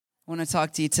I want to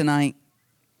talk to you tonight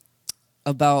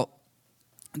about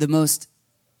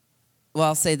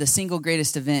I'll say the single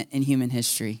greatest event in human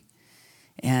history.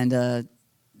 And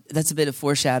that's a bit of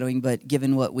foreshadowing, but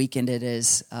given what weekend it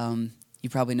is, you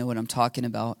probably know what I'm talking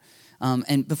about.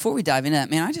 And before we dive into that,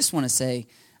 man, I just want to say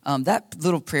that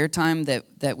little prayer time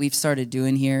that we've started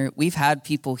doing here, we've had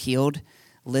people healed,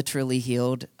 literally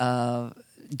healed,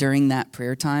 during that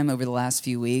prayer time over the last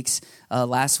few weeks.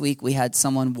 Last week, we had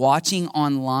someone watching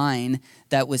online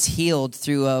that was healed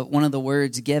through one of the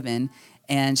words given,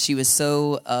 and she was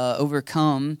so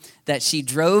overcome that she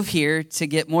drove here to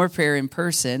get more prayer in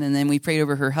person, and then we prayed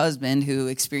over her husband who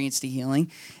experienced a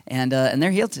healing, and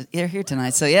they're healed. They're here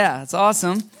tonight, so yeah, it's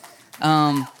awesome.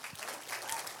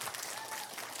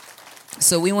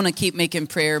 So we want to keep making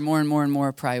prayer more and more and more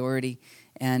a priority.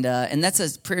 And that's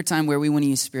a prayer time where we want to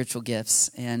use spiritual gifts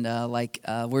and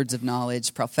words of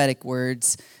knowledge, prophetic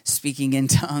words, speaking in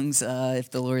tongues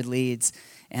if the Lord leads.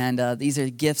 And these are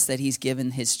gifts that He's given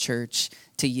His church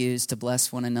to use to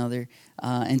bless one another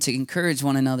and to encourage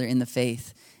one another in the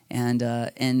faith. And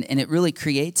it really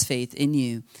creates faith in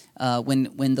you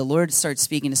when the Lord starts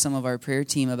speaking to some of our prayer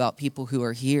team about people who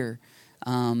are here.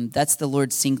 That's the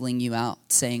Lord singling you out,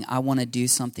 saying, I want to do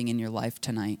something in your life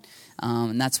tonight.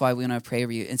 And that's why we want to pray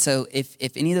over you. And so if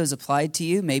any of those applied to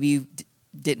you, maybe you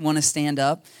didn't want to stand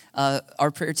up,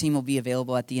 our prayer team will be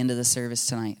available at the end of the service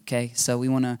tonight, okay? So we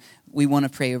want to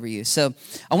pray over you. So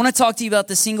I want to talk to you about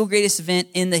the single greatest event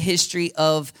in the history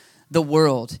of the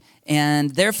world.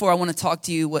 And therefore, I want to talk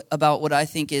to you about what I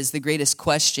think is the greatest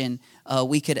question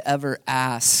we could ever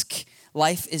ask.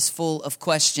 Life is full of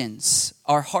questions.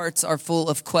 Our hearts are full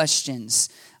of questions.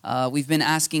 We've been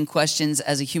asking questions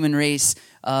as a human race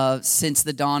since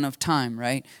the dawn of time,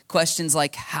 right? Questions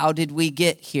like, how did we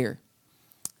get here?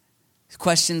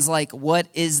 Questions like, what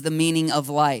is the meaning of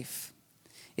life?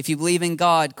 If you believe in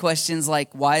God, questions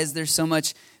like, why is there so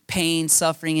much pain,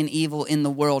 suffering, and evil in the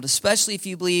world? Especially if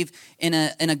you believe in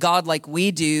a God like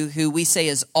we do, who we say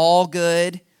is all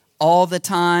good, all the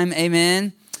time,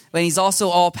 amen? But He's also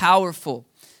all-powerful.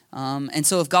 And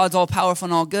so if God's all-powerful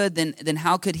and all good, then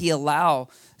how could He allow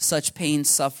such pain,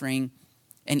 suffering,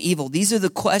 and evil? These are the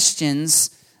questions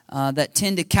that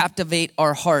tend to captivate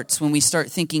our hearts when we start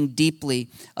thinking deeply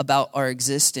about our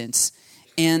existence.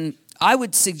 And I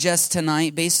would suggest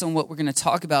tonight, based on what we're going to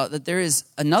talk about, that there is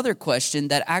another question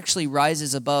that actually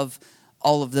rises above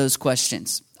all of those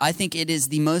questions. I think it is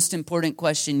the most important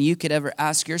question you could ever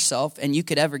ask yourself and you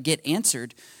could ever get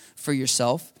answered for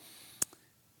yourself.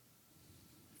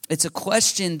 It's a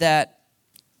question that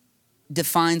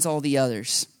defines all the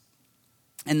others.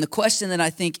 And the question that I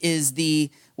think is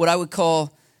what I would call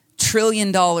 $1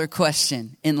 trillion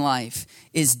question in life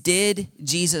is, did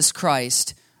Jesus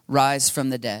Christ rise from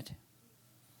the dead?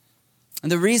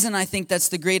 And the reason I think that's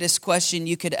the greatest question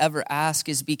you could ever ask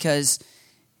is because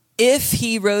if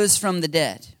He rose from the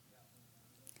dead,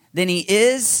 then He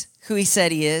is who He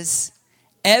said He is.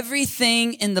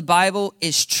 Everything in the Bible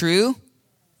is true.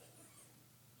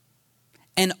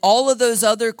 And all of those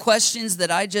other questions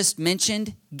that I just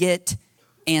mentioned get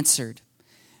answered.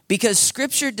 Because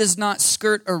Scripture does not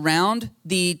skirt around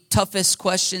the toughest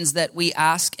questions that we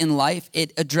ask in life.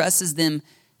 It addresses them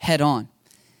head on.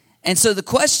 And so the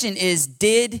question is,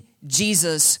 did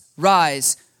Jesus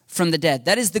rise from the dead?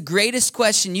 That is the greatest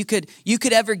question you could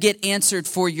ever get answered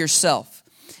for yourself.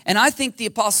 And I think the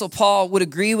Apostle Paul would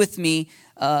agree with me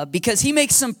because he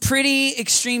makes some pretty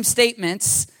extreme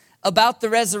statements about the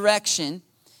resurrection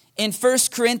in 1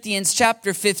 Corinthians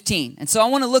chapter 15. And so I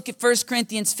want to look at 1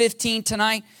 Corinthians 15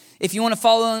 tonight. If you want to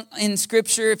follow in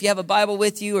Scripture, if you have a Bible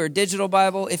with you or a digital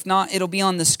Bible, if not, it'll be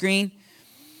on the screen.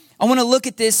 I want to look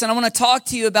at this and I want to talk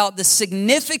to you about the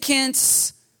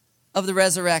significance of the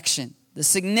resurrection. The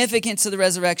significance of the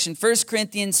resurrection. 1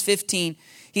 Corinthians 15,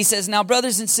 he says, now,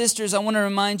 brothers and sisters, I want to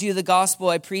remind you of the gospel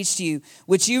I preached to you,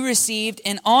 which you received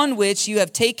and on which you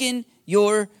have taken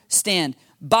your stand.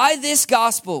 By this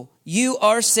gospel, you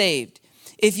are saved,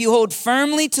 if you hold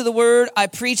firmly to the word I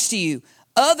preached to you.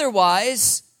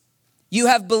 Otherwise, you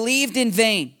have believed in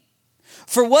vain.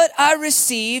 For what I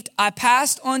received, I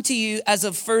passed on to you as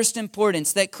of first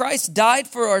importance, that Christ died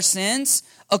for our sins,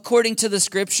 according to the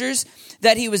Scriptures,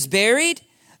 that He was buried,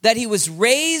 that He was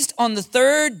raised on the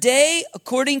third day,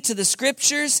 according to the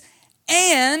Scriptures,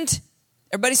 and,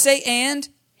 everybody say and,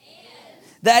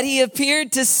 that He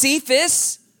appeared to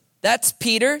Cephas, that's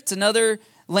Peter, it's another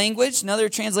language, another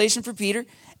translation for Peter,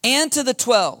 and to the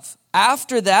 12.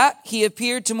 After that, He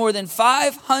appeared to more than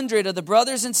 500 of the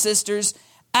brothers and sisters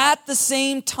at the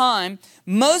same time,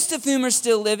 most of whom are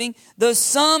still living, though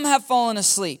some have fallen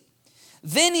asleep.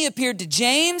 Then He appeared to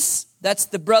James, that's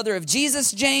the brother of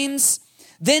Jesus, James.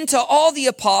 Then to all the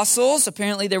apostles,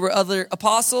 apparently there were other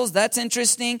apostles, that's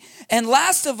interesting. And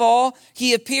last of all,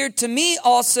 he appeared to me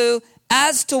also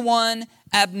as to one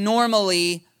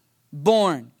abnormally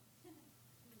born.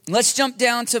 Let's jump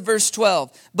down to verse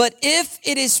 12. But if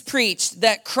it is preached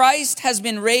that Christ has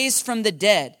been raised from the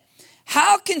dead,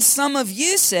 how can some of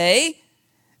you say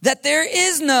that there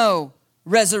is no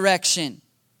resurrection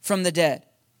from the dead?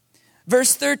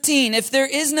 Verse 13, if there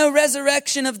is no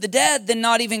resurrection of the dead, then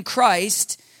not even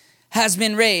Christ has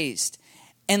been raised.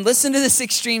 And listen to this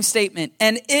extreme statement.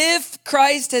 And if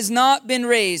Christ has not been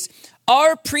raised,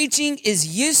 our preaching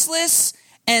is useless,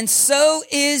 and so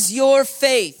is your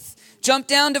faith. Jump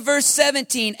down to verse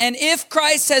 17. And if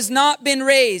Christ has not been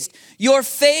raised, your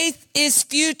faith is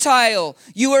futile.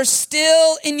 You are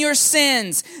still in your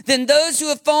sins. Then those who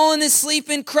have fallen asleep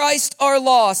in Christ are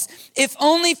lost. If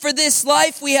only for this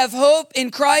life we have hope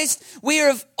in Christ, we are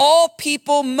of all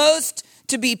people most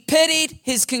to be pitied.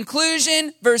 His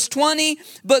conclusion, verse 20,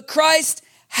 but Christ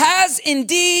has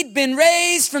indeed been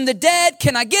raised from the dead.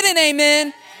 Can I get an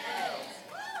amen?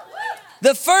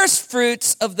 The first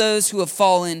fruits of those who have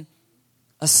fallen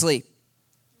asleep.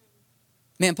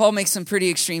 Man, Paul makes some pretty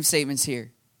extreme statements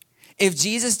here. If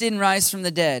Jesus didn't rise from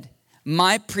the dead,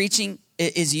 my preaching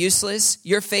is useless.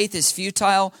 Your faith is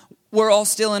futile. We're all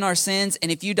still in our sins.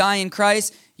 And if you die in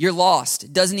Christ, you're lost.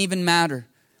 It doesn't even matter.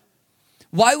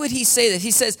 Why would he say that? He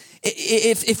says,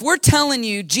 if we're telling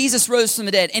you Jesus rose from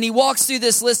the dead, and he walks through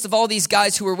this list of all these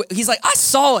guys who were, he's like, I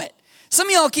saw it. Some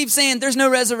of y'all keep saying there's no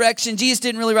resurrection. Jesus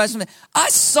didn't really rise from the dead. I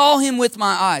saw him with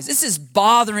my eyes. This is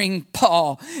bothering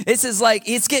Paul. This is like,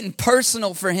 it's getting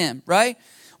personal for him, right?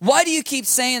 Why do you keep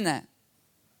saying that?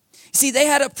 See, they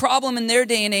had a problem in their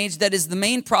day and age that is the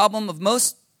main problem of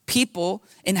most people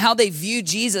in how they view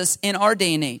Jesus in our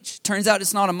day and age. Turns out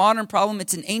it's not a modern problem,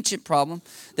 it's an ancient problem.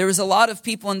 There was a lot of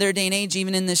people in their day and age,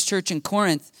 even in this church in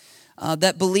Corinth,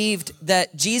 that believed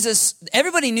that Jesus,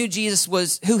 everybody knew Jesus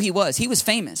was who he was. He was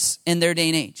famous in their day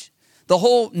and age. The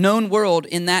whole known world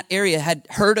in that area had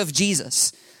heard of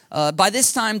Jesus. By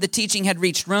this time, the teaching had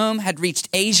reached Rome, had reached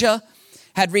Asia,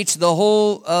 had reached the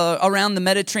whole, around the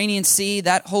Mediterranean Sea,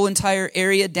 that whole entire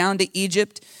area down to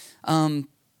Egypt,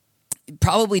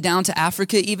 probably down to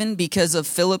Africa even because of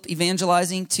Philip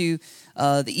evangelizing to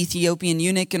the Ethiopian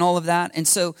eunuch and all of that. And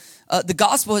so the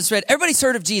gospel has spread. Everybody's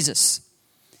heard of Jesus.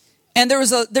 And there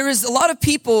was a lot of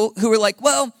people who were like,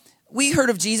 well, we heard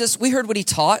of Jesus. We heard what he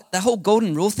taught, that whole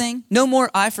golden rule thing. No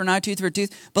more eye for an eye, tooth for a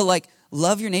tooth, but like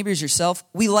love your neighbors yourself.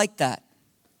 We like that.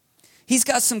 He's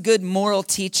got some good moral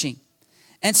teaching.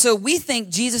 And so we think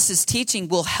Jesus' teaching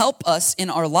will help us in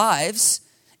our lives,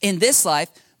 in this life,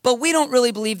 but we don't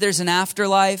really believe there's an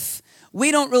afterlife.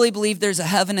 We don't really believe there's a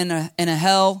heaven and a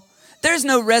hell. There's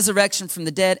no resurrection from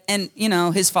the dead. And, you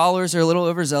know, his followers are a little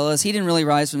overzealous. He didn't really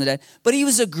rise from the dead. But he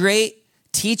was a great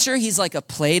teacher. He's like a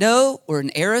Plato or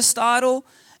an Aristotle.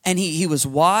 And he was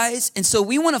wise. And so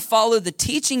we want to follow the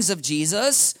teachings of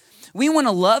Jesus. We want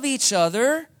to love each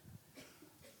other.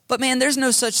 But man, there's no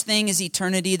such thing as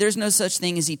eternity. There's no such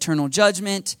thing as eternal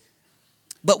judgment.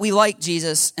 But we like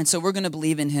Jesus. And so we're going to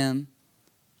believe in him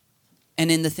and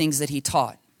in the things that he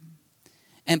taught.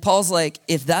 And Paul's like,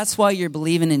 if that's why you're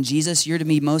believing in Jesus, you're to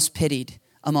be most pitied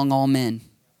among all men.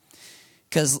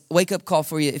 Because wake up call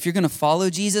for you. If you're going to follow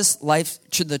Jesus, life,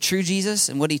 the true Jesus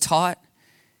and what he taught,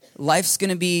 life's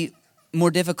going to be more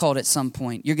difficult at some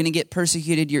point. You're going to get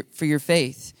persecuted for your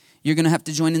faith. You're going to have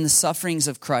to join in the sufferings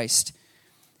of Christ.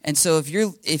 And so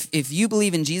if you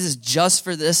believe in Jesus just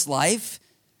for this life,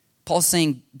 Paul's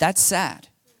saying that's sad.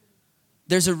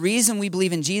 There's a reason we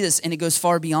believe in Jesus, and it goes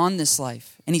far beyond this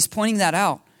life. And he's pointing that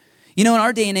out. You know, in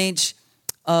our day and age,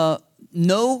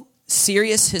 no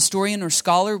serious historian or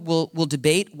scholar will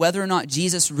debate whether or not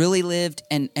Jesus really lived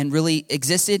and really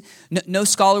existed. No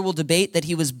scholar will debate that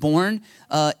he was born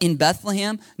in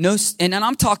Bethlehem. And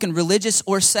I'm talking religious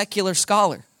or secular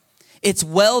scholar. It's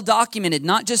well documented,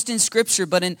 not just in Scripture,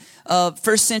 but in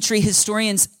first century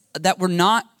historians that were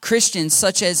not Christians,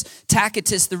 such as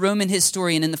Tacitus, the Roman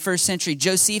historian in the first century,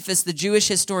 Josephus, the Jewish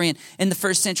historian in the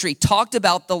first century, talked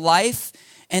about the life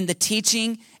and the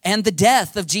teaching and the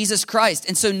death of Jesus Christ.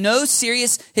 And so no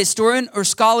serious historian or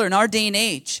scholar in our day and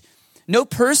age, no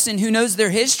person who knows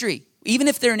their history, even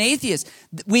if they're an atheist,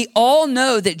 we all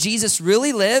know that Jesus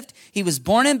really lived. He was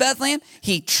born in Bethlehem.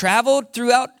 He traveled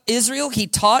throughout Israel. He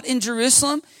taught in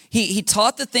Jerusalem. He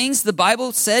taught the things the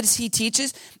Bible says he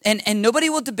teaches. And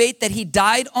nobody will debate that he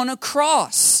died on a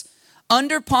cross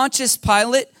under Pontius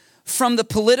Pilate from the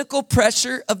political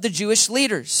pressure of the Jewish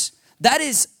leaders. That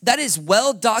is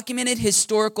well-documented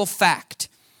historical fact.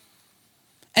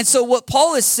 And so what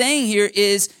Paul is saying here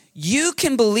is you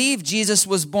can believe Jesus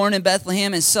was born in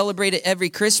Bethlehem and celebrate it every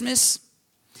Christmas.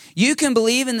 You can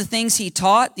believe in the things he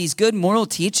taught, these good moral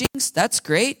teachings. That's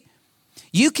great.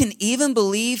 You can even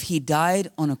believe he died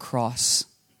on a cross.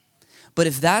 But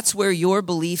if that's where your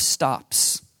belief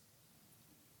stops,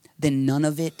 then none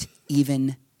of it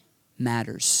even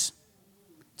matters.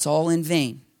 It's all in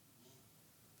vain.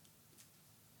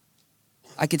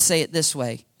 I could say it this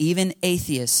way. Even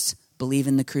atheists believe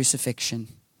in the crucifixion.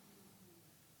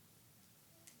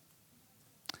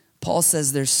 Paul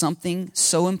says there's something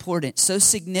so important, so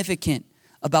significant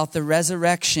about the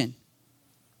resurrection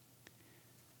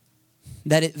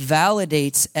that it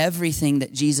validates everything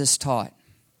that Jesus taught.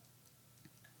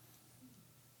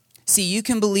 See, you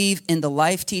can believe in the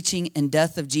life, teaching, and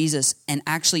death of Jesus and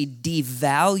actually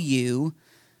devalue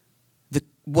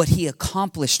what he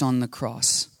accomplished on the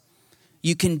cross.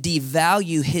 You can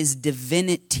devalue his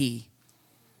divinity,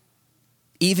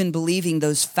 even believing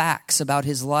those facts about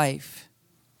his life.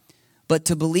 But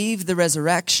to believe the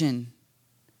resurrection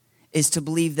is to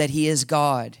believe that he is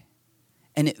God.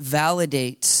 And it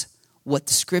validates what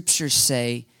the scriptures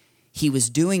say he was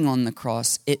doing on the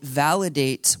cross. It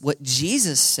validates what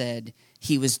Jesus said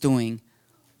he was doing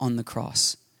on the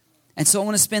cross. And so I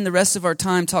want to spend the rest of our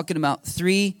time talking about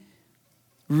 3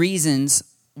 reasons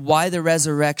why the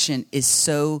resurrection is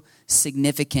so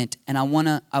significant. And I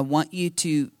want you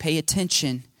to pay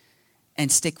attention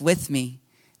and stick with me,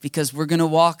 because we're going to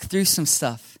walk through some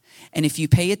stuff. And if you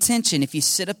pay attention, if you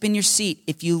sit up in your seat,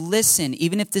 if you listen,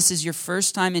 even if this is your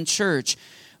first time in church,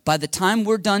 by the time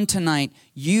we're done tonight,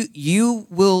 you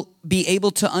will be able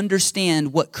to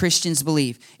understand what Christians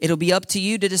believe. It'll be up to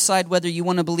you to decide whether you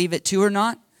want to believe it too or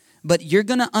not, but you're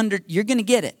going to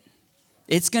get it.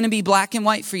 It's going to be black and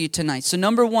white for you tonight. So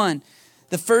number 1,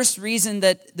 the first reason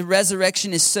that the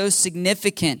resurrection is so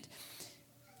significant,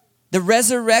 the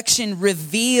resurrection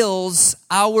reveals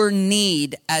our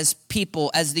need as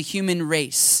people, as the human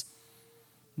race.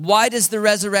 Why does the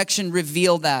resurrection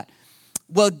reveal that?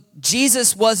 Well,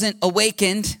 Jesus wasn't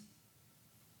awakened,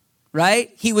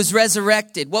 right? He was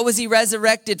resurrected. What was he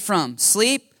resurrected from?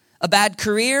 Sleep? A bad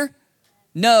career?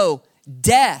 No,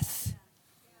 death.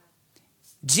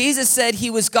 Jesus said he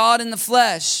was God in the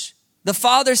flesh. The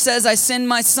Father says, I send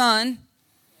my Son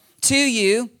to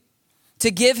you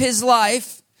to give his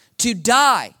life, to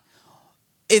die.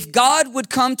 If God would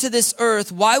come to this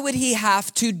earth, why would he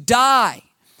have to die?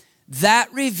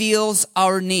 That reveals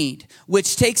our need,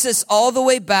 which takes us all the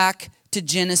way back to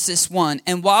Genesis 1.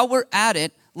 And while we're at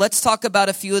it, let's talk about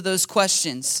a few of those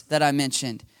questions that I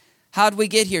mentioned. How'd we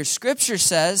get here? Scripture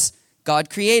says God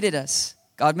created us.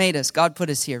 God made us. God put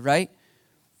us here, right?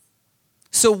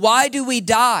 So why do we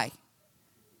die?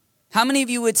 How many of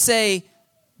you would say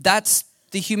that's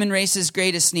the human race's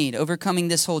greatest need, overcoming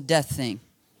this whole death thing?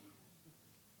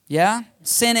 Yeah?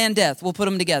 Sin and death. We'll put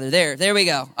them together. There we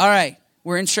go. All right.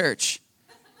 We're in church.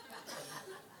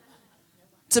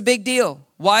 It's a big deal.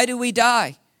 Why do we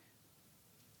die?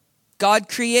 God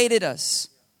created us.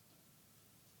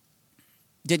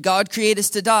 Did God create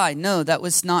us to die? No, that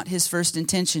was not his first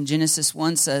intention. Genesis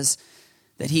 1 says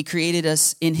that he created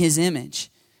us in his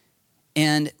image.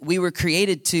 And we were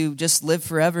created to just live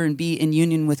forever and be in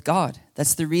union with God.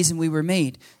 That's the reason we were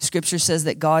made. Scripture says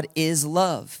that God is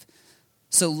love.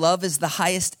 So love is the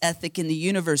highest ethic in the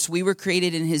universe. We were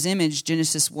created in his image,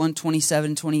 Genesis 1,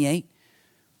 27, 28.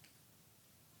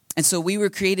 And so we were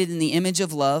created in the image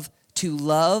of love. To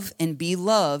love and be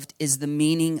loved is the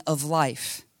meaning of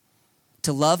life.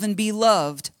 To love and be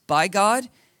loved by God,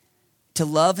 to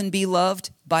love and be loved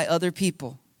by other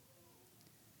people.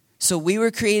 So we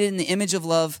were created in the image of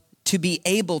love to be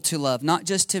able to love, not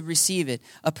just to receive it.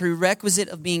 A prerequisite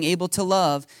of being able to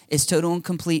love is total and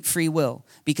complete free will,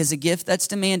 because a gift that's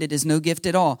demanded is no gift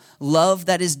at all. Love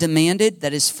that is demanded,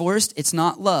 that is forced, it's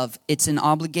not love. It's an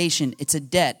obligation. It's a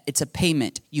debt. It's a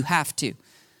payment. You have to.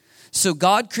 So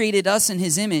God created us in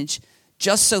his image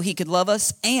just so he could love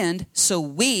us and so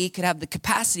we could have the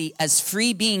capacity as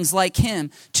free beings like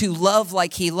him to love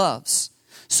like he loves.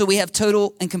 So we have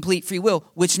total and complete free will,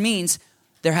 which means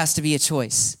there has to be a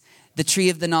choice. The tree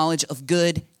of the knowledge of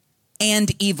good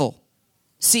and evil.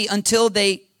 See, until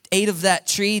they ate of that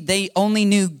tree, they only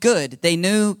knew good. They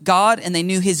knew God and they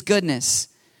knew his goodness.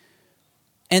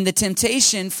 And the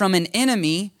temptation from an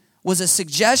enemy was a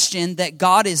suggestion that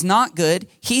God is not good.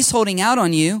 He's holding out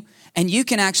on you, and you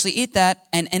can actually eat that.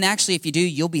 And actually, if you do,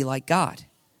 you'll be like God.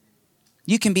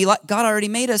 You can be like, God already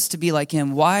made us to be like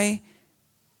him. Why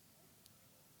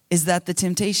is that the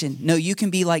temptation? No, you can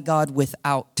be like God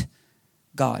without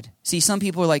God. See, some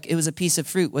people are like, it was a piece of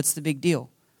fruit. What's the big deal?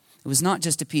 It was not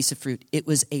just a piece of fruit. It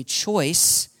was a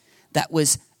choice that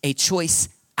was a choice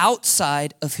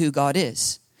outside of who God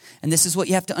is. And this is what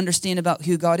you have to understand about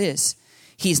who God is.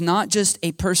 He's not just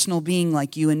a personal being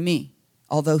like you and me,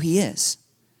 although he is.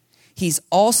 He's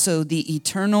also the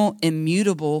eternal,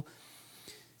 immutable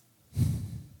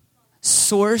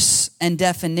source and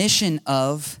definition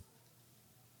of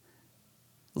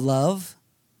love,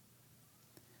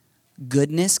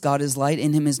 goodness, God is light,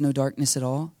 in him is no darkness at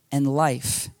all, and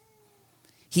life.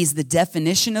 He's the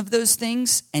definition of those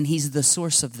things, and he's the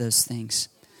source of those things.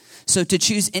 So to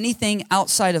choose anything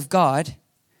outside of God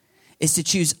is to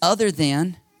choose other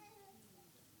than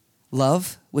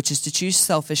love, which is to choose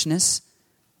selfishness,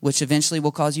 which eventually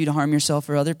will cause you to harm yourself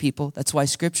or other people. That's why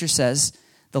Scripture says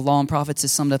the law and prophets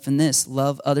is summed up in this: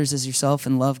 love others as yourself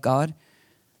and love God.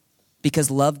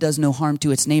 Because love does no harm to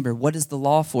its neighbor. What is the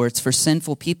law for? It's for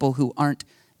sinful people who aren't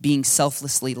being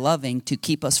selflessly loving to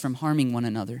keep us from harming one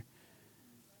another.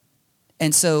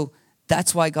 And so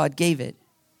that's why God gave it.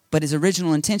 But his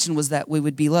original intention was that we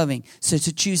would be loving. So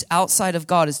to choose outside of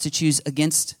God is to choose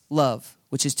against love,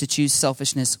 which is to choose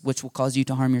selfishness, which will cause you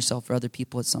to harm yourself or other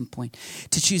people at some point.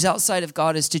 To choose outside of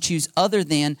God is to choose other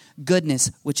than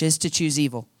goodness, which is to choose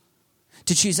evil.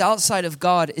 To choose outside of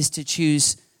God is to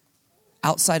choose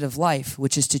outside of life,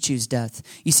 which is to choose death.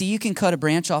 You see, you can cut a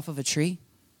branch off of a tree,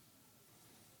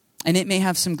 and it may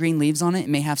have some green leaves on it. It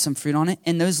may have some fruit on it,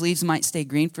 and those leaves might stay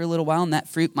green for a little while, and that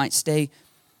fruit might stay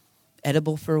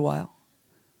edible for a while.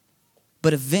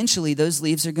 But eventually, those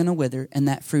leaves are going to wither, and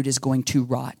that fruit is going to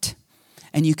rot.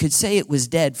 And you could say it was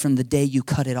dead from the day you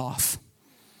cut it off.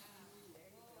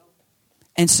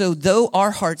 And so though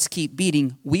our hearts keep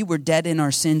beating, we were dead in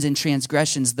our sins and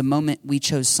transgressions the moment we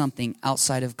chose something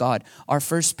outside of God. Our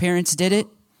first parents did it.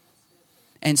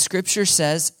 And Scripture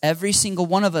says every single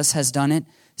one of us has done it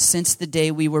since the day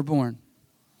we were born.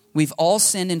 We've all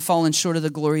sinned and fallen short of the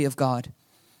glory of God.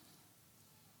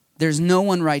 There's no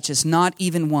one righteous, not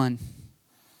even one.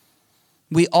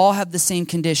 We all have the same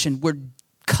condition. We're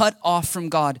cut off from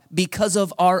God because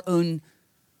of our own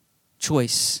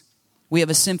choice. We have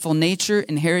a sinful nature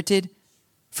inherited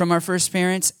from our first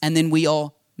parents, and then we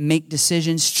all make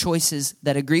decisions, choices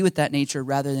that agree with that nature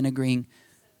rather than agreeing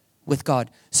with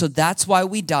God. So that's why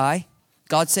we die.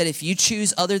 God said, if you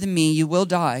choose other than me, you will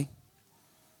die.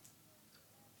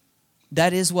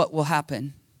 That is what will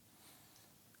happen.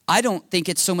 I don't think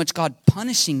it's so much God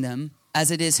punishing them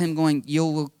as it is him going, you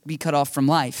will be cut off from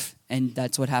life. And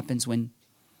that's what happens when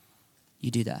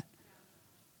you do that.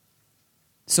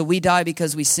 So we die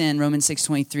because we sin. Romans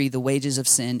 6:23, the wages of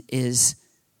sin is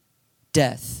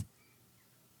death.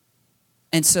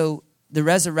 And so the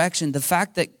resurrection, the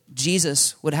fact that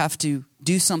Jesus would have to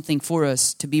do something for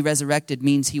us to be resurrected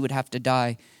means he would have to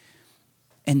die.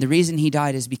 And the reason he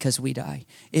died is because we die.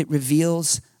 It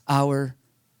reveals our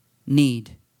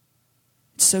need.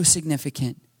 It's so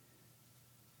significant.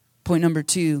 Point number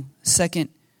 2, second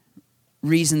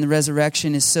reason the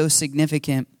resurrection is so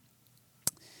significant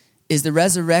is the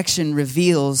resurrection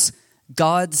reveals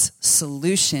God's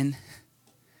solution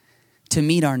to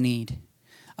meet our need.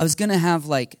 I was going to have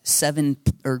like 7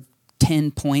 or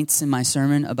 10 points in my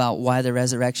sermon about why the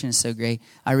resurrection is so great.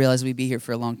 I realize we'd be here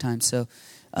for a long time. So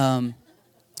the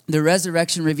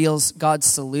resurrection reveals God's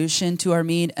solution to our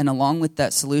need, and along with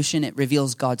that solution, it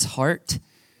reveals God's heart,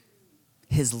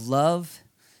 his love,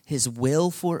 his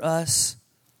will for us.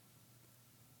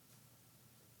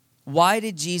 Why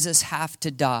did Jesus have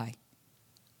to die?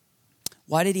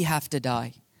 Why did he have to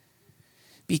die?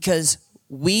 Because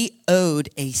we owed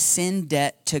a sin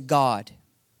debt to God.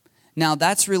 Now,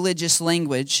 that's religious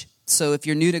language. So if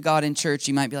you're new to God in church,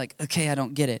 you might be like, okay, I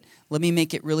don't get it. Let me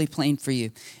make it really plain for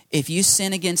you. If you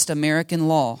sin against American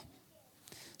law,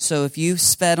 so if you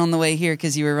sped on the way here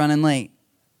because you were running late,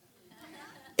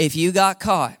 if you got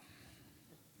caught,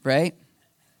 right?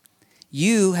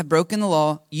 You have broken the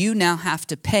law. You now have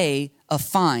to pay a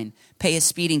fine, pay a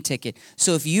speeding ticket.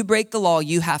 So if you break the law,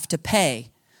 you have to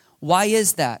pay. Why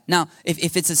is that? Now,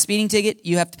 if it's a speeding ticket,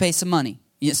 you have to pay some money.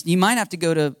 Yes, you might have to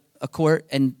go to a court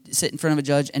and sit in front of a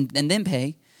judge and then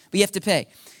pay, but you have to pay.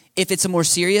 If it's a more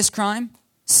serious crime,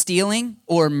 stealing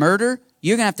or murder,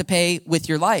 you're going to have to pay with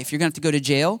your life. You're going to have to go to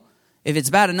jail. If it's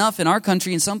bad enough in our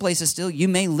country, in some places still, you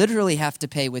may literally have to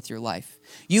pay with your life.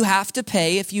 You have to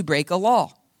pay if you break a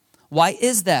law. Why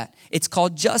is that? It's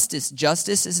called justice.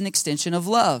 Justice is an extension of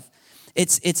love.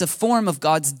 It's a form of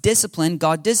God's discipline.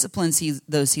 God disciplines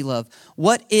those he loves.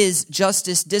 What is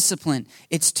justice discipline?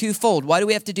 It's twofold. Why do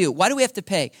we have to do it? Why do we have to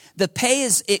pay? The pay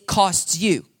is it costs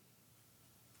you.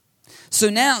 So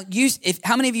now,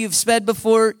 how many of you have sped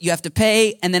before? You have to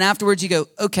pay, and then afterwards you go,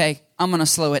 okay, I'm going to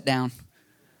slow it down.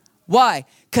 Why?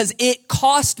 Because it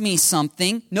cost me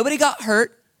something. Nobody got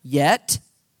hurt yet.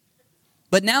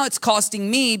 But now it's costing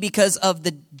me because of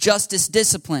the justice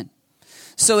discipline.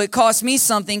 So it costs me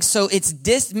something. So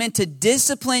it's meant to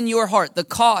discipline your heart. The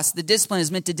cost, the discipline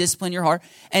is meant to discipline your heart.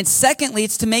 And secondly,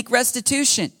 it's to make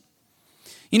restitution.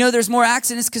 You know, there's more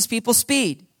accidents because people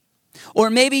speed. Or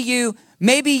maybe you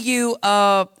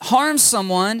harm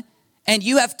someone and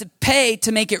you have to pay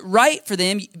to make it right for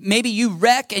them. Maybe you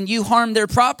wreck and you harm their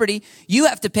property. You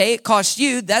have to pay. It costs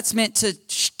you. That's meant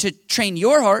to train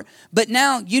your heart. But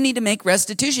now you need to make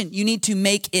restitution. You need to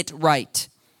make it right.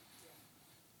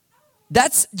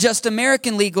 That's just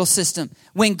American legal system.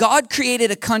 When God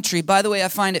created a country, by the way, I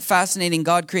find it fascinating.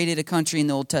 God created a country in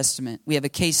the Old Testament. We have a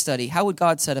case study. How would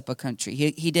God set up a country?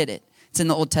 He did it. It's in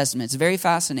the Old Testament. It's very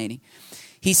fascinating.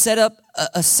 He set up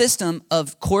a system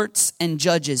of courts and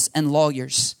judges and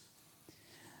lawyers.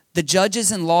 The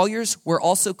judges and lawyers were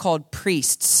also called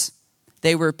priests.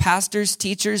 They were pastors,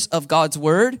 teachers of God's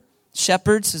word.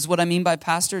 Shepherds is what I mean by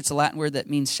pastor. It's a Latin word that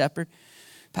means shepherd,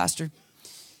 pastor.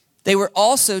 They were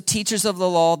also teachers of the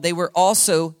law. They were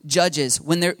also judges.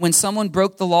 When someone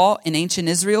broke the law in ancient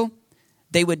Israel,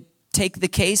 they would take the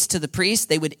case to the priest.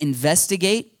 They would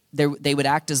investigate. They would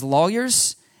act as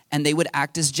lawyers, and they would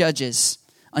act as judges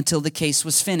until the case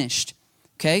was finished.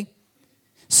 Okay?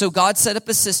 So God set up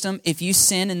a system. If you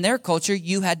sin in their culture,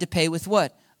 you had to pay with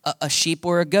what? A sheep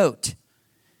or a goat.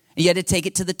 And you had to take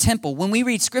it to the temple. When we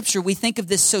read scripture, we think of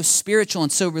this so spiritual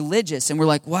and so religious, and we're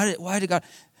like, why did God...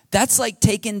 That's like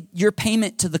taking your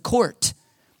payment to the court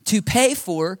to pay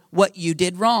for what you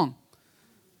did wrong.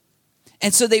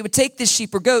 And so they would take this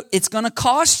sheep or goat. It's going to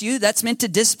cost you. That's meant to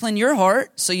discipline your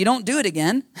heart so you don't do it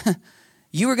again.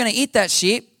 You were going to eat that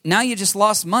sheep. Now you just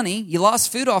lost money. You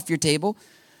lost food off your table.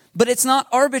 But it's not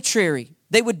arbitrary.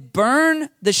 They would burn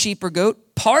the sheep or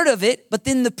goat, part of it, but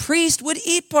then the priest would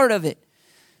eat part of it.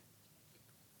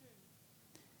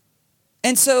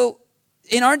 And so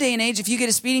in our day and age, if you get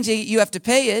a speeding ticket, you have to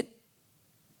pay it.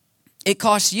 It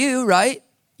costs you, right?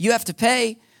 You have to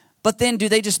pay. But then do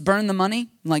they just burn the money?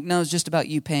 I'm like, no, it's just about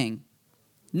you paying.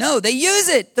 No, they use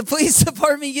it. The police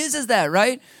department uses that,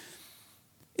 right?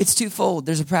 It's twofold.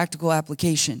 There's a practical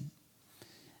application.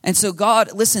 And so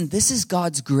God, listen, this is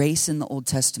God's grace in the Old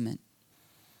Testament.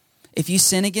 If you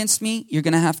sin against me, you're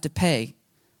going to have to pay.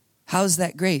 How's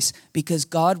that grace? Because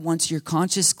God wants your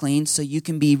conscience clean so you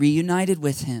can be reunited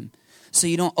with him. So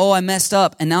you don't, I messed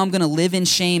up and now I'm going to live in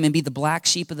shame and be the black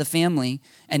sheep of the family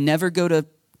and never go to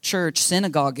church,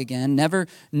 synagogue again,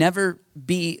 never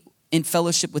be in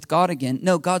fellowship with God again.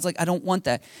 No, God's like, I don't want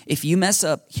that. If you mess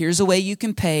up, here's a way you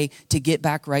can pay to get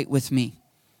back right with me.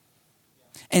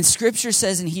 And scripture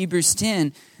says in Hebrews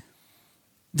 10,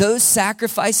 those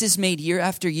sacrifices made year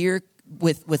after year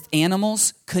with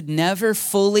animals could never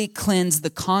fully cleanse the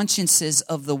consciences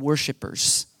of the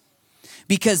worshipers.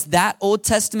 Because that Old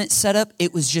Testament setup,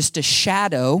 it was just a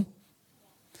shadow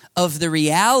of the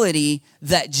reality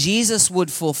that Jesus would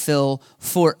fulfill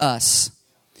for us.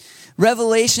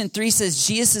 Revelation 3 says,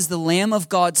 Jesus is the Lamb of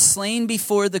God slain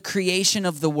before the creation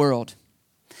of the world.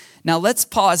 Now let's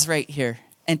pause right here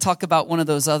and talk about one of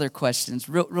those other questions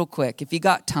real quick, if you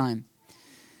got time.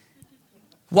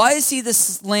 Why is he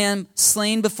the lamb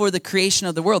slain before the creation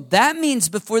of the world? That means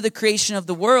before the creation of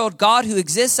the world, God, who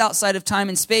exists outside of time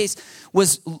and space,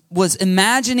 was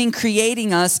imagining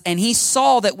creating us, and he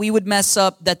saw that we would mess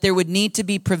up, that there would need to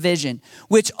be provision,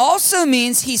 which also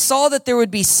means he saw that there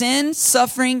would be sin,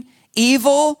 suffering,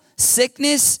 evil,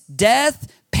 sickness,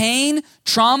 death, pain,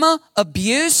 trauma,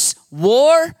 abuse,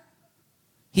 war.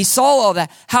 He saw all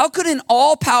that. How could an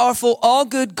all-powerful,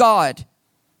 all-good God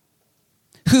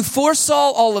who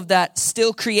foresaw all of that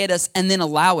still create us and then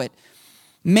allow it?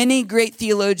 Many great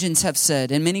theologians have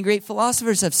said, and many great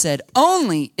philosophers have said,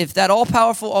 only if that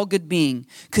all-powerful, all-good being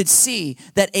could see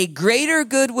that a greater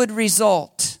good would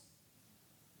result,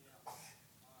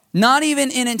 not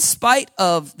even in spite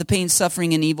of the pain,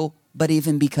 suffering, and evil, but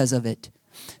even because of it.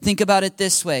 Think about it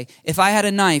this way. If I had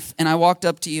a knife and I walked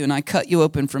up to you and I cut you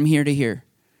open from here to here,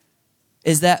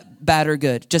 is that bad or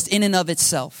good? Just in and of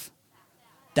itself.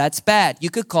 That's bad. You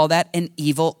could call that an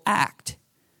evil act.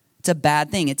 It's a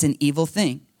bad thing. It's an evil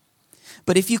thing.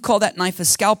 But if you call that knife a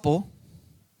scalpel,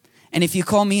 and if you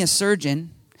call me a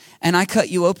surgeon, and I cut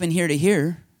you open here to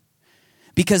here,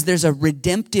 because there's a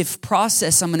redemptive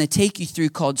process I'm going to take you through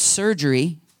called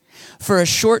surgery. For a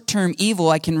short-term evil,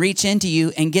 I can reach into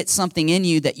you and get something in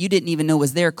you that you didn't even know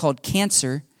was there called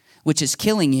cancer, which is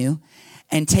killing you,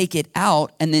 and take it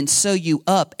out and then sew you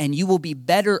up, and you will be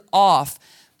better off,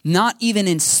 not even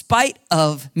in spite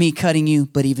of me cutting you,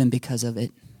 but even because of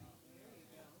it.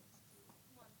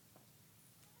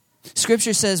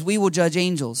 Scripture says we will judge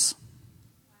angels.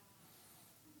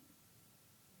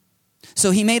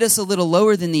 So he made us a little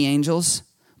lower than the angels,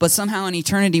 but somehow in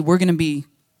eternity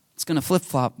it's going to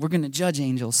flip-flop. We're going to judge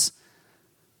angels.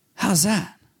 How's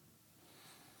that?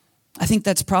 I think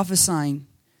that's prophesying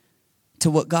to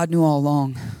what God knew all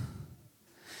along.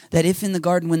 That if in the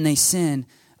garden when they sin,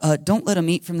 don't let them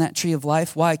eat from that tree of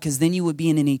life. Why? Because then you would be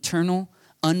in an eternal,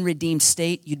 unredeemed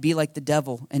state. You'd be like the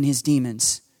devil and his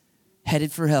demons,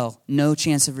 headed for hell. No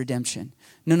chance of redemption.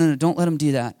 No, don't let them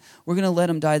do that. We're going to let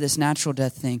them die this natural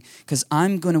death thing because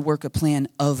I'm going to work a plan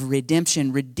of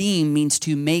redemption. Redeem means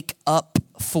to make up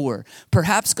for.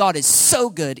 Perhaps God is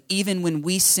so good even when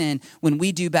we sin, when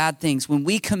we do bad things, when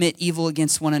we commit evil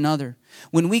against one another,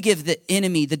 when we give the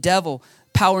enemy, the devil,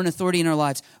 power and authority in our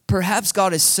lives. Perhaps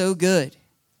God is so good.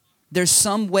 There's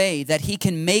some way that he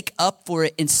can make up for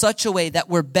it in such a way that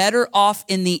we're better off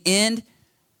in the end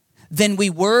than we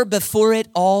were before it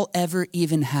all ever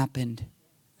even happened.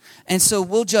 And so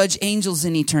we'll judge angels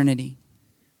in eternity.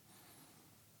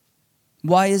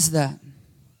 Why is that?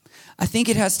 I think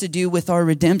it has to do with our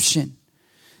redemption.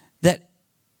 That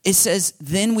it says,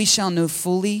 then we shall know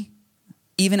fully,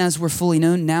 even as we're fully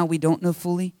known. Now we don't know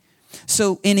fully.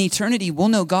 So in eternity, we'll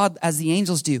know God as the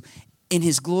angels do. In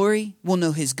his glory, we'll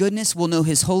know his goodness, we'll know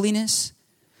his holiness.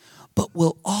 But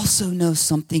we'll also know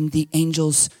something the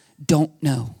angels don't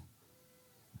know.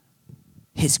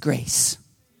 His grace.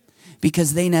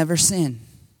 Because they never sin.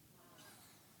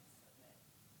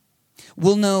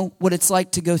 We'll know what it's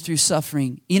like to go through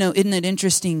suffering. You know, isn't it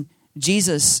interesting?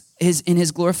 Jesus, in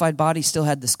his glorified body, still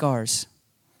had the scars.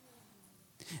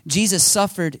 Jesus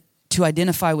suffered to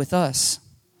identify with us.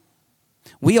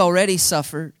 We already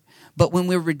suffered, but when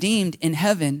we're redeemed in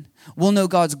heaven, we'll know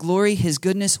God's glory, his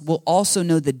goodness. We'll also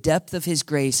know the depth of his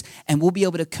grace, and we'll be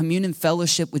able to commune and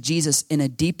fellowship with Jesus in a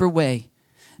deeper way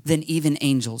than even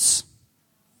angels.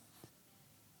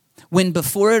 When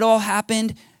before it all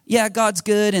happened, yeah, God's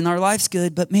good and our life's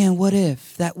good, but man, what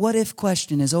if? That what if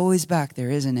question is always back there,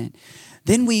 isn't it?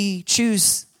 Then we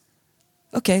choose,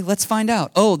 okay, let's find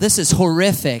out. Oh, this is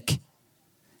horrific.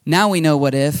 Now we know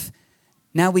what if.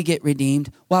 Now we get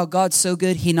redeemed. Wow, God's so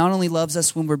good. He not only loves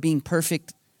us when we're being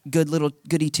perfect, good little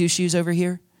goody two-shoes over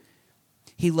here.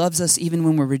 He loves us even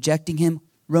when we're rejecting him.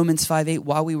 Romans 5:8,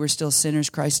 while we were still sinners,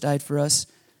 Christ died for us.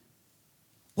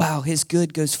 Wow, his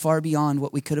good goes far beyond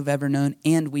what we could have ever known.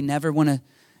 And we never want to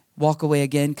walk away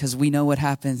again because we know what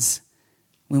happens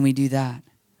when we do that.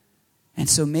 And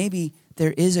so maybe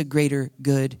there is a greater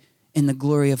good in the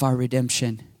glory of our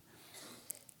redemption.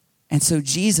 And so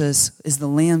Jesus is the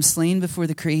lamb slain before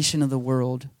the creation of the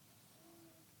world.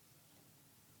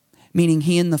 Meaning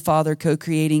he and the Father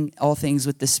co-creating all things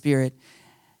with the Spirit.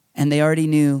 And they already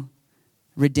knew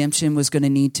redemption was going to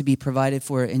need to be provided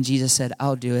for. And Jesus said,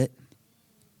 I'll do it.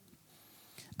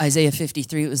 Isaiah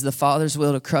 53, it was the Father's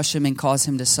will to crush him and cause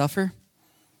him to suffer.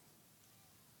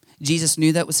 Jesus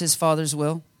knew that was his Father's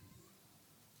will.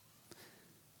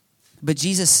 But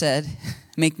Jesus said,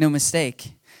 make no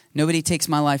mistake, nobody takes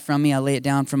my life from me. I lay it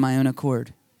down from my own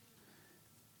accord.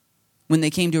 When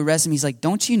they came to arrest him, he's like,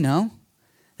 don't you know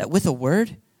that with a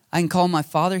word, I can call my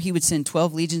Father, he would send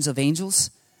 12 legions of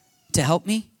angels to help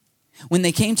me? When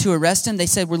they came to arrest him, they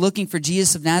said, we're looking for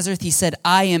Jesus of Nazareth. He said,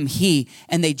 I am he.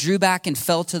 And they drew back and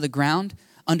fell to the ground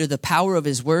under the power of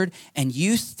his word. And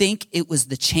you think it was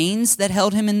the chains that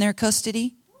held him in their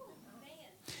custody?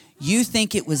 You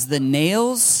think it was the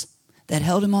nails that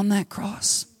held him on that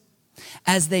cross?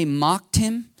 As they mocked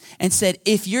him and said,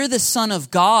 if you're the Son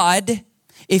of God,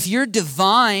 if you're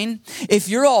divine, if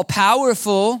you're all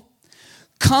powerful,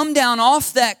 come down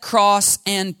off that cross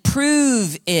and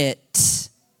prove it.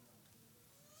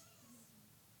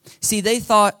 See, they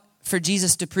thought for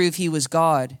Jesus to prove he was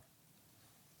God,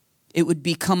 it would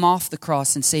be come off the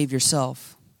cross and save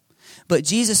yourself. But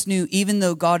Jesus knew even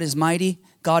though God is mighty,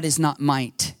 God is not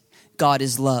might. God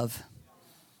is love.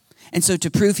 And so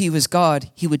to prove he was God,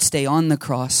 he would stay on the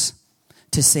cross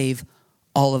to save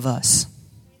all of us.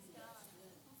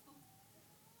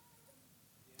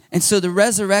 And so the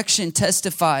resurrection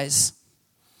testifies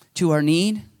to our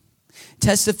need,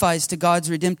 testifies to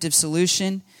God's redemptive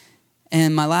solution.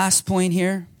 And my last point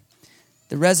here,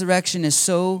 the resurrection is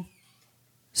so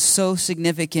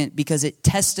significant because it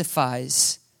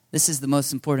testifies. This is the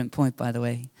most important point, by the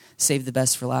way. Save the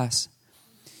best for last.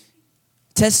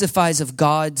 Testifies of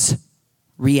God's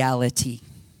reality.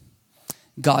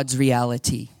 God's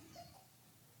reality.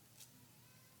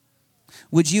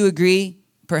 Would you agree,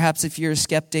 perhaps if you're a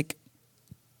skeptic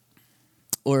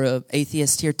or an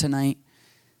atheist here tonight,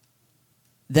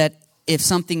 that if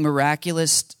something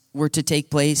miraculous were to take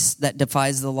place that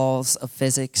defies the laws of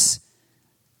physics,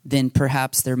 then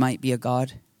perhaps there might be a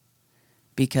God?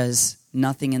 because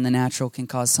nothing in the natural can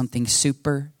cause something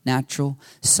supernatural.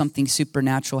 Something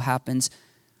supernatural happens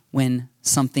when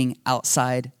something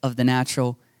outside of the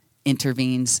natural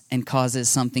intervenes and causes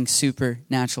something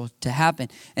supernatural to happen.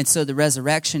 And so the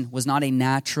resurrection was not a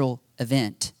natural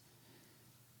event.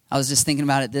 I was just thinking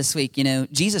about it this week. You know,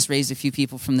 Jesus raised a few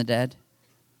people from the dead.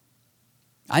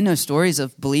 I know stories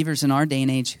of believers in our day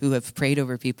and age who have prayed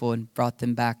over people and brought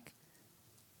them back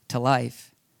to life.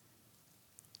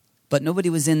 But nobody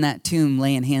was in that tomb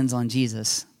laying hands on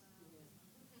Jesus.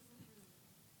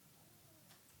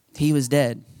 He was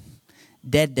dead.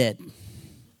 Dead.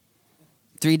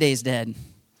 3 days dead.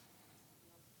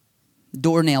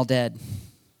 Doornail dead.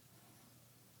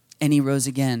 And he rose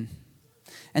again.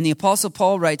 And the Apostle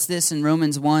Paul writes this in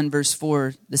Romans 1, verse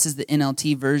 4. This is the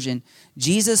NLT version.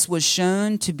 Jesus was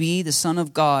shown to be the Son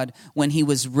of God when he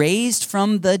was raised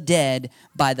from the dead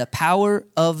by the power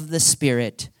of the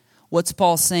Spirit. What's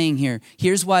Paul saying here?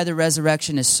 Here's why the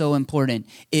resurrection is so important.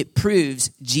 It proves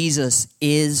Jesus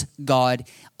is God.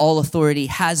 All authority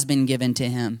has been given to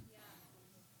him.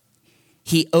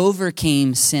 He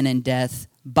overcame sin and death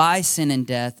by sin and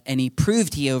death, and he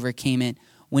proved he overcame it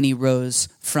when he rose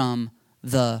from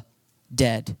the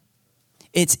dead.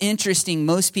 It's interesting.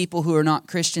 Most people who are not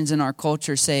Christians in our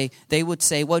culture would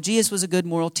say, well, Jesus was a good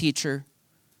moral teacher,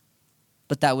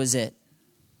 but that was it.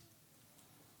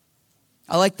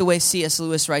 I like the way C.S.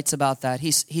 Lewis writes about that.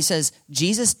 He says,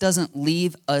 Jesus doesn't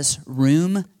leave us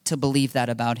room to believe that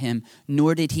about him,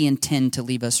 nor did he intend to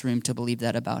leave us room to believe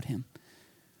that about him.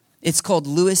 It's called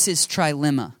Lewis's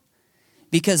trilemma.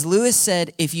 Because Lewis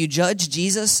said, if you judge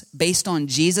Jesus based on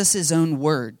Jesus' own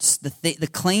words, the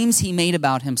claims he made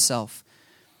about himself,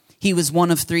 he was one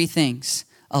of three things: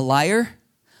 a liar,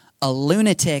 a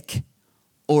lunatic,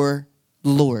 or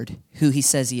Lord, who he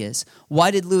says he is.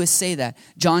 Why did Lewis say that?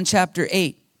 John chapter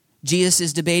 8, Jesus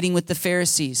is debating with the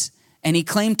Pharisees, and he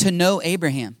claimed to know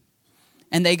Abraham.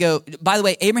 And they go, by the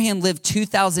way, Abraham lived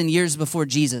 2,000 years before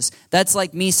Jesus. That's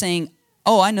like me saying,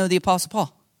 oh, I know the Apostle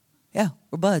Paul. Yeah,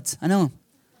 we're buds. I know him.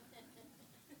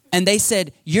 And they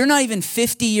said, you're not even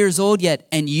 50 years old yet,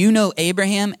 and you know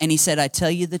Abraham? And he said, I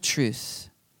tell you the truth.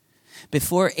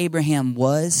 Before Abraham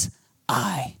was,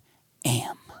 I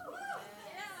am.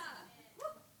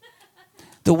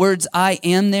 The words I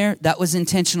am there, that was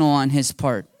intentional on his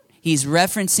part. He's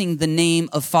referencing the name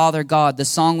of Father God, the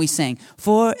song we sang.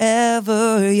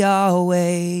 Forever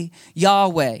Yahweh,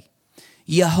 Yahweh,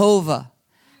 Jehovah.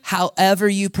 However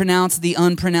you pronounce the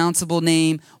unpronounceable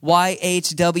name,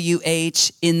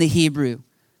 YHWH in the Hebrew.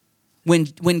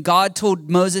 When God told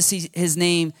Moses his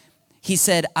name, he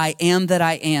said, I am that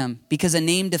I am. Because a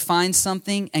name defines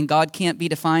something and God can't be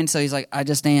defined. So he's like, I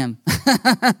just am.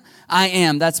 I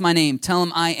am. That's my name. Tell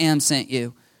him I am sent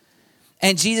you.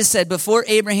 And Jesus said, before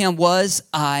Abraham was,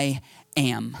 I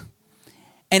am.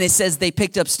 And it says they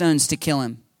picked up stones to kill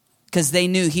him, because they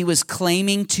knew he was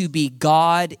claiming to be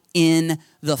God in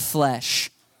the flesh.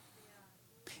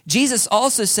 Jesus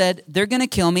also said, they're going to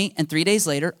kill me, and 3 days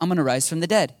later, I'm going to rise from the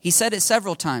dead. He said it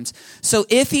several times. So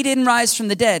if he didn't rise from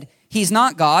the dead, he's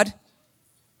not God,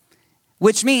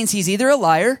 which means he's either a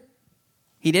liar,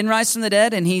 he didn't rise from the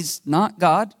dead, and he's not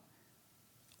God,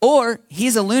 or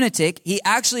he's a lunatic. He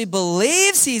actually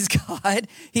believes he's God.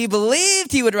 He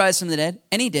believed he would rise from the dead,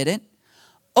 and he didn't.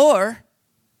 Or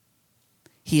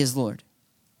he is Lord.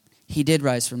 He did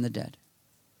rise from the dead.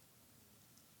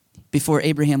 Before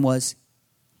Abraham was,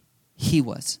 he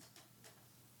was.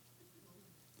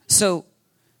 So,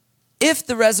 if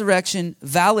the resurrection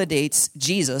validates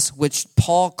Jesus, which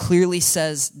Paul clearly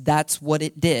says that's what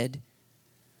it did,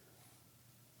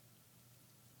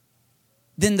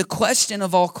 then the question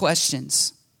of all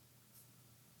questions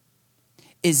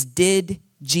is, did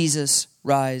Jesus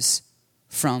rise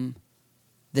from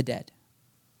the dead?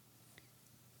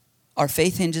 Our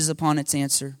faith hinges upon its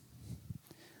answer,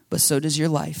 but so does your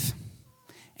life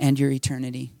and your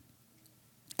eternity.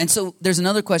 And so there's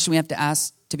another question we have to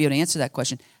ask to be able to answer that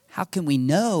question. How can we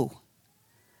know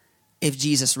if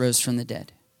Jesus rose from the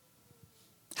dead?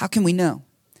 How can we know?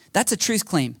 That's a truth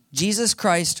claim. Jesus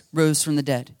Christ rose from the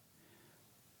dead.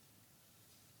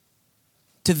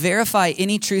 To verify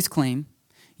any truth claim,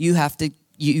 you have to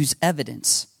use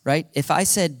evidence, right? If I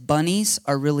said bunnies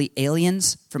are really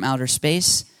aliens from outer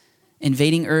space,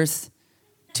 invading Earth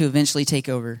to eventually take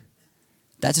over,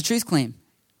 that's a truth claim.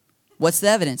 What's the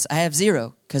evidence? I have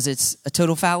zero, because it's a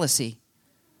total fallacy.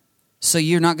 So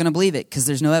you're not going to believe it because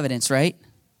there's no evidence, right?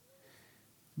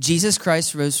 Jesus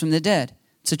Christ rose from the dead.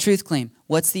 It's a truth claim.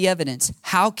 What's the evidence?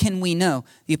 How can we know?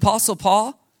 The Apostle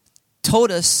Paul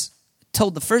told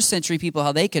the first century people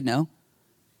how they could know.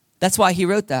 That's why he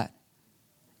wrote that.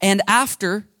 And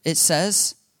after it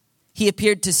says, he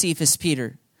appeared to Cephas,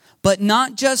 Peter. But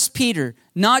not just Peter,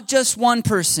 not just one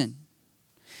person.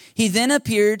 He then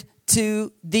appeared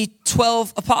to the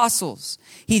 12 apostles.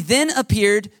 He then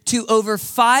appeared to over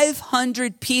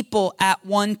 500 people at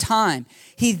one time.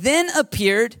 He then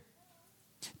appeared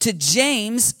to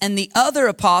James and the other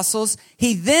apostles.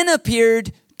 He then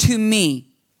appeared to me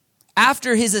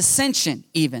after his ascension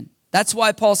even. That's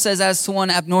why Paul says, as to one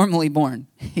abnormally born.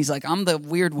 He's like, I'm the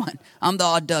weird one. I'm the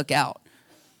odd duck out.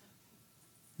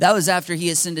 That was after he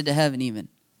ascended to heaven even.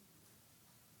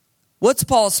 What's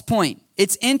Paul's point?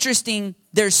 It's interesting.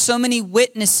 There's so many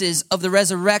witnesses of the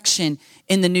resurrection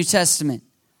in the New Testament.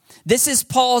 This is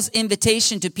Paul's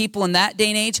invitation to people in that day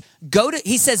and age.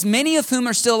 He says, many of whom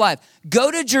are still alive.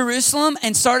 Go to Jerusalem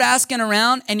and start asking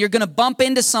around, and you're going to bump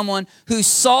into someone who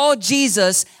saw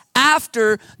Jesus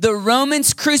after the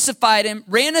Romans crucified him,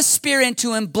 ran a spear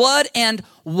into him, blood and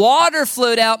water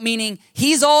flowed out, meaning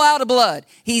he's all out of blood.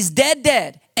 He's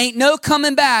dead. Ain't no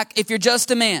coming back if you're just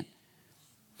a man.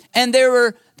 And there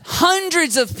were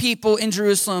hundreds of people in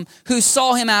Jerusalem who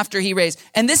saw him after he raised.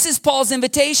 And this is Paul's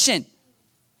invitation.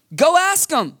 Go ask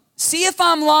them. See if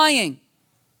I'm lying.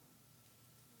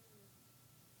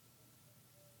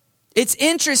 It's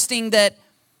interesting that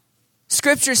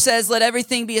Scripture says, let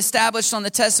everything be established on the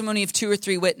testimony of 2 or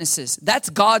 3 witnesses. That's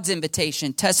God's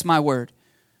invitation. Test my word.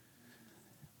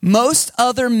 Most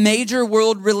other major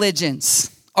world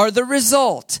religions are the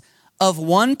result of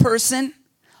one person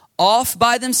off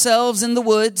by themselves in the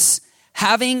woods,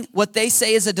 having what they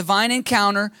say is a divine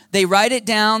encounter. They write it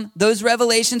down. Those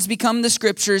revelations become the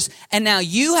scriptures. And now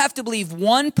you have to believe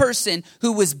one person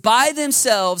who was by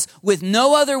themselves with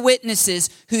no other witnesses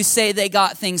who say they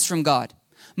got things from God.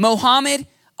 Muhammad,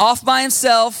 off by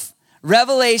himself,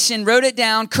 revelation, wrote it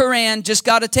down, Quran, just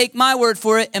got to take my word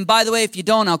for it. And by the way, if you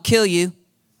don't, I'll kill you.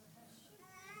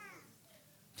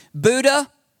 Buddha,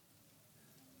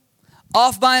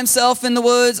 off by himself in the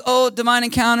woods. Oh, divine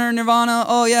encounter, nirvana.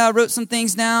 Oh, yeah, I wrote some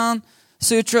things down.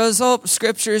 Sutras, oh,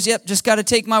 scriptures. Yep, just got to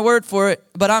take my word for it.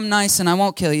 But I'm nice and I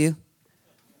won't kill you.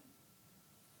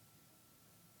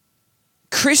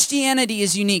 Christianity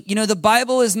is unique. You know, the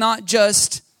Bible is not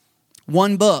just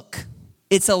one book.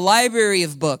 It's a library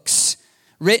of books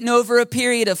written over a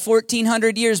period of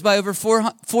 1,400 years by over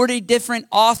 40 different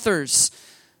authors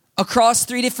across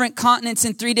 3 different continents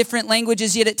in 3 different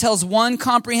languages, yet it tells one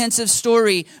comprehensive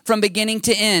story from beginning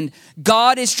to end.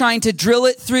 God is trying to drill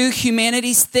it through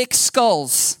humanity's thick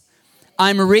skulls.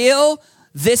 I'm real.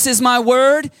 This is my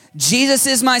word. Jesus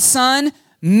is my son.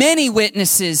 Many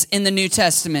witnesses in the New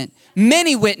Testament.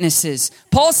 Many witnesses.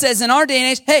 Paul says in our day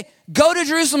and age, hey, go to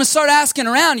Jerusalem and start asking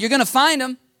around. You're going to find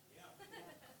them.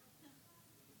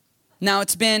 Now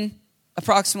it's been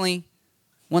approximately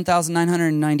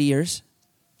 1,990 years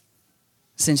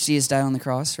since Jesus died on the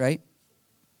cross, right?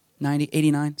 90,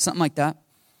 89, something like that.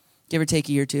 Give or take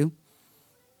a year or two.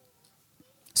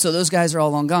 So those guys are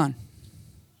all long gone.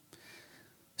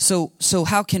 So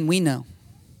how can we know?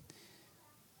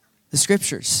 The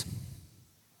scriptures.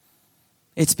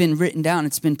 It's been written down.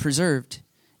 It's been preserved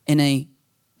in a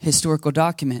historical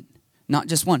document. Not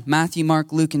just one. Matthew,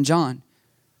 Mark, Luke, and John.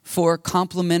 4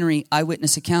 complementary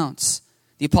eyewitness accounts.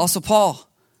 The Apostle Paul.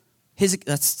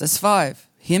 That's 5.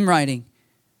 Him writing.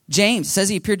 James, says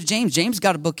he appeared to James. James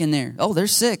got a book in there. Oh,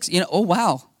 there's 6. Oh,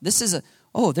 wow.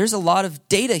 There's a lot of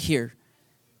data here.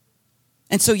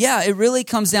 And so, yeah, it really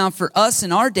comes down for us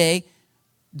in our day.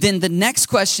 Then the next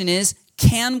question is,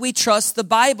 can we trust the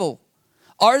Bible?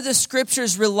 Are the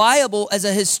scriptures reliable as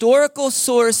a historical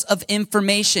source of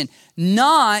information?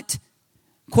 Not,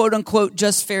 quote unquote,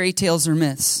 just fairy tales or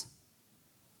myths.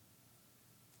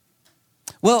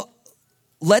 Well,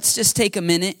 let's just take a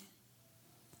minute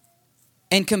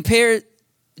and compare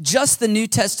just the New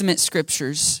Testament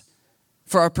scriptures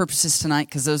for our purposes tonight,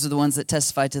 because those are the ones that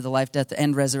testify to the life, death,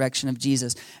 and resurrection of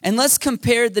Jesus. And let's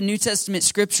compare the New Testament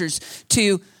scriptures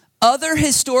to other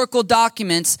historical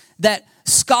documents that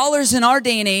scholars in our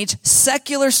day and age,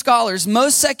 secular scholars,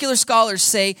 most secular scholars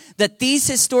say that these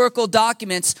historical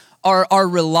documents are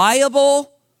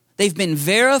reliable, they've been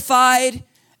verified,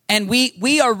 and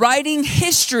we are writing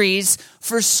histories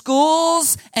for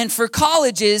schools and for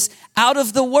colleges out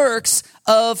of the works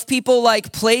of people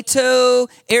like Plato,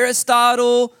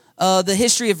 Aristotle, the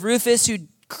history of Rufus, who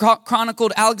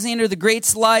chronicled Alexander the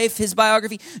Great's life, his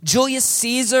biography, Julius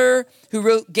Caesar, who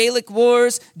wrote Gallic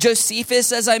Wars,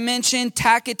 Josephus, as I mentioned,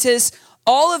 Tacitus.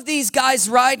 All of these guys'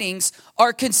 writings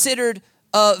are considered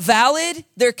valid.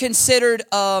 They're considered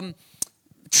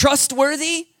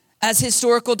trustworthy as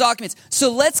historical documents.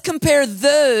 So let's compare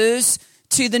those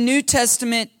to the New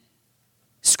Testament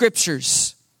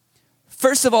scriptures.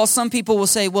 First of all, some people will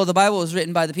say, well, the Bible was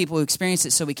written by the people who experienced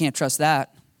it, so we can't trust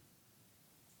that.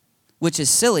 Which is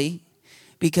silly,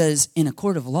 because in a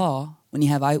court of law, when you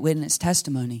have eyewitness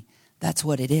testimony, that's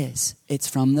what it is. It's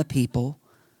from the people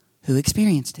who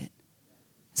experienced it.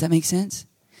 Does that make sense?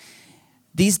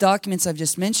 These documents I've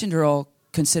just mentioned are all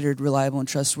considered reliable and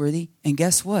trustworthy. And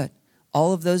guess what?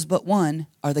 All of those but one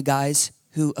are the guys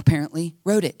who apparently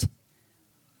wrote it.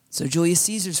 So Julius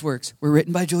Caesar's works were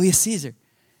written by Julius Caesar.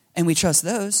 And we trust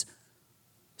those.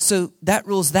 So that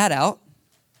rules that out,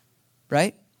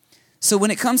 right? So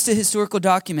when it comes to historical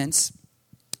documents,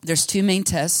 there's two main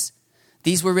tests.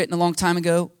 These were written a long time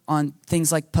ago on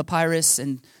things like papyrus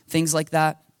and things like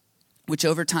that, which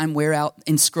over time wear out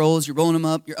in scrolls. You're rolling them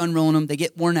up, you're unrolling them, they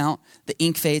get worn out, the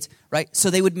ink fades, right? So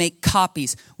they would make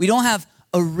copies. We don't have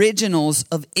originals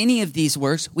of any of these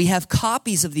works. We have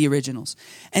copies of the originals.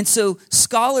 And so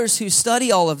scholars who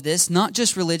study all of this, not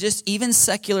just religious, even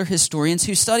secular historians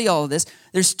who study all of this,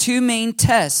 there's two main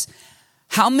tests.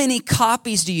 How many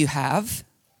copies do you have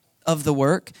of the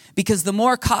work? Because the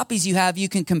more copies you have, you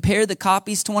can compare the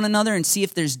copies to one another and see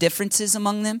if there's differences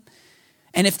among them.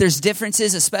 And if there's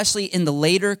differences, especially in the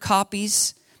later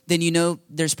copies, then you know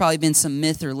there's probably been some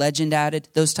myth or legend added,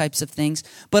 those types of things.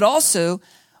 But also,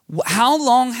 how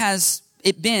long has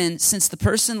it been since the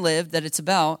person lived that it's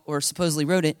about, or supposedly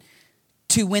wrote it,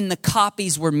 to when the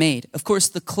copies were made? Of course,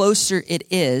 the closer it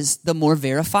is, the more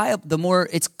verifiable, the more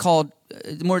it's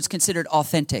considered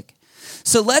authentic.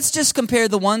 So let's just compare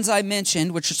the ones I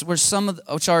mentioned, which are some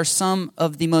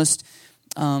of the most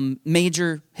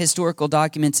major historical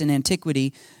documents in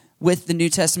antiquity, with the New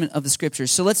Testament of the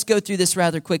Scriptures. So let's go through this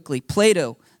rather quickly.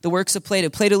 Plato, the works of Plato.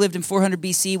 Plato lived in 400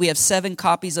 BC. We have 7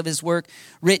 copies of his work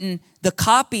written. The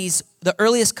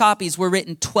earliest copies were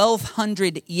written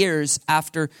 1,200 years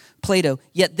after Plato.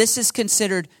 Yet this is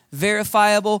considered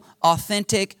verifiable,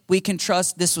 authentic. We can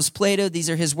trust this was Plato. These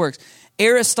are his works.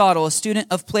 Aristotle, a student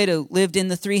of Plato, lived in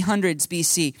the 300s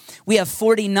BC. We have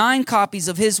 49 copies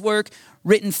of his work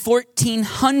written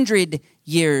 1,400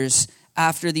 years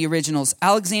after the originals.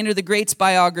 Alexander the Great's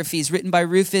biographies, written by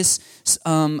Rufus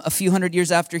a few hundred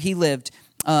years after he lived,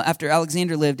 after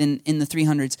Alexander lived in the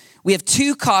 300s. We have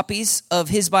 2 copies of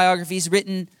his biographies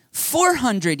written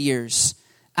 400 years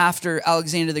after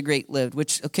Alexander the Great lived,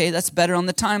 which, okay, that's better on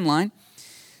the timeline.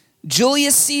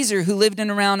 Julius Caesar, who lived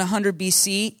in around 100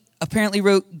 BC, apparently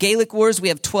wrote Gallic Wars. We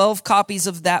have 12 copies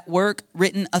of that work,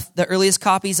 written the earliest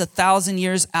copies 1,000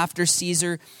 years after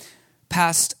Caesar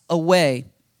passed away.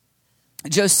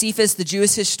 Josephus, the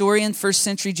Jewish historian, first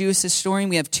century Jewish historian,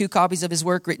 we have 2 copies of his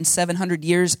work written 700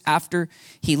 years after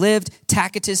he lived.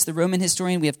 Tacitus, the Roman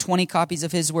historian, we have 20 copies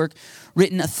of his work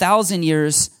written 1,000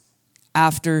 years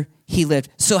after he lived.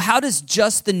 So how does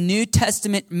just the New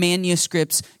Testament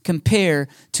manuscripts compare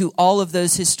to all of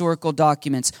those historical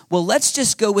documents? Well, let's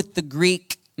just go with the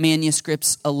Greek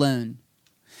manuscripts alone,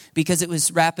 because it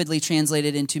was rapidly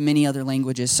translated into many other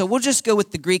languages. So we'll just go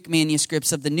with the Greek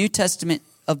manuscripts of the New Testament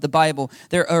of the Bible.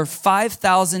 There are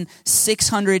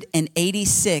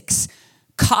 5,686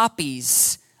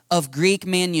 copies of Greek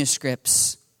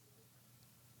manuscripts.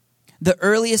 The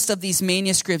earliest of these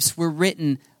manuscripts were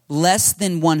written less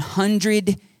than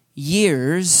 100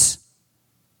 years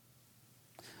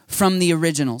from the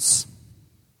originals.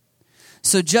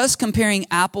 So just comparing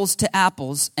apples to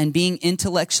apples and being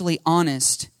intellectually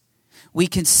honest, we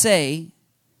can say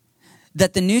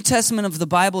that the New Testament of the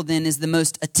Bible then is the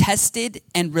most attested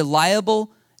and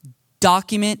reliable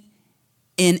document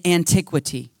in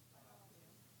antiquity.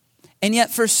 And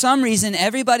yet for some reason,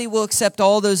 everybody will accept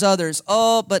all those others.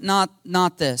 Oh, but not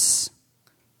this.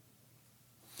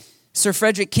 Sir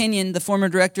Frederick Kenyon, the former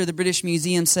director of the British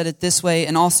Museum, said it this way,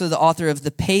 and also the author of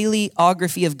the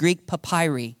Paleography of Greek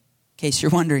Papyri, in case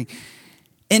you're wondering.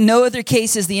 In no other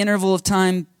case is the interval of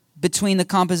time between the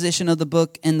composition of the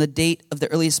book and the date of the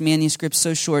earliest manuscript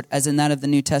so short as in that of the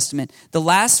New Testament. The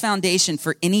last foundation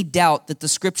for any doubt that the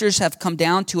scriptures have come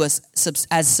down to us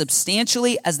as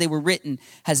substantially as they were written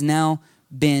has now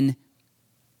been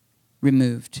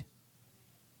removed.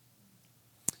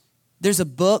 There's a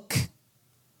book,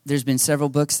 there's been several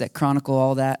books that chronicle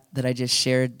all that I just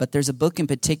shared, but there's a book in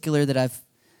particular that I've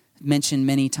mentioned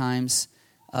many times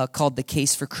called The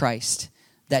Case for Christ,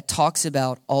 that talks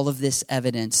about all of this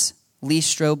evidence. Lee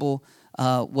Strobel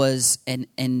was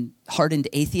an hardened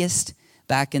atheist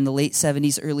back in the late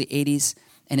 70s, early 80s,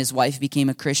 and his wife became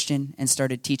a Christian and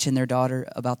started teaching their daughter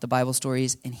about the Bible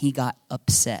stories, and he got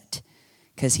upset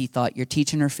because he thought, you're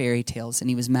teaching her fairy tales, and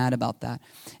he was mad about that.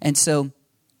 And so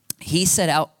he set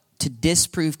out to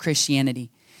disprove Christianity.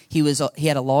 He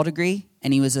had a law degree,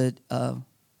 and he was a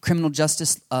criminal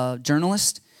justice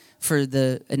journalist for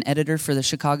an editor for the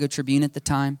Chicago Tribune at the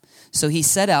time. So he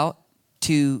set out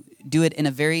to do it in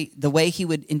the way he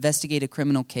would investigate a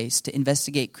criminal case, to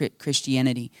investigate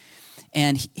Christianity.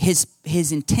 And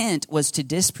his intent was to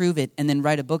disprove it and then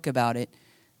write a book about it,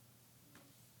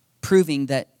 proving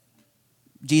that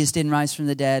Jesus didn't rise from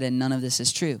the dead and none of this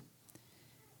is true.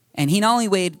 And he not only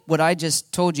weighed what I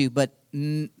just told you, but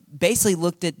basically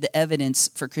looked at the evidence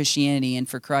for Christianity and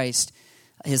for Christ,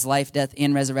 his life, death,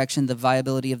 and resurrection, the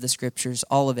viability of the scriptures,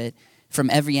 all of it, from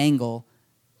every angle.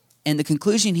 And the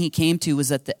conclusion he came to was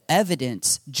that the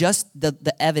evidence, just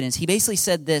the evidence, he basically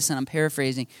said this, and I'm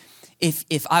paraphrasing,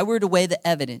 if I were to weigh the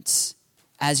evidence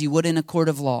as you would in a court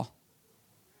of law,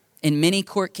 in many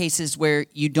court cases where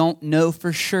you don't know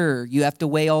for sure, you have to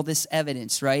weigh all this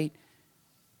evidence, right?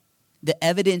 The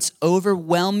evidence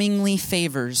overwhelmingly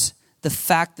favors the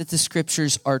fact that the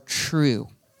scriptures are true.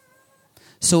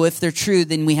 So if they're true,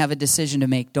 then we have a decision to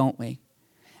make, don't we?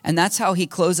 And that's how he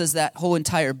closes that whole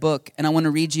entire book. And I want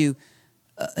to read you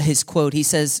his quote. He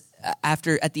says, at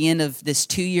the end of this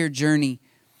 2-year journey,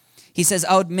 he says,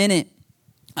 "I'll admit it,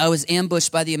 I was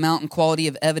ambushed by the amount and quality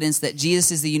of evidence that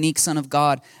Jesus is the unique Son of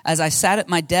God. As I sat at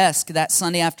my desk that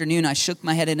Sunday afternoon, I shook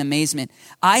my head in amazement.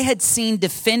 I had seen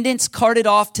defendants carted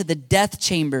off to the death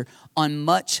chamber on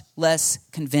much less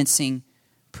convincing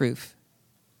proof.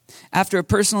 After a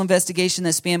personal investigation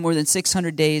that spanned more than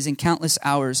 600 days and countless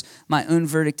hours, my own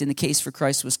verdict in the case for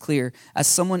Christ was clear. As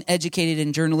someone educated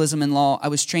in journalism and law, I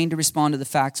was trained to respond to the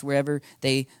facts wherever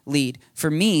they lead.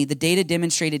 For me, the data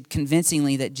demonstrated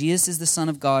convincingly that Jesus is the Son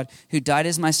of God who died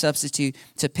as my substitute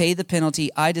to pay the penalty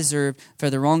I deserved for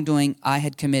the wrongdoing I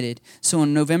had committed. So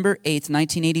on November 8th,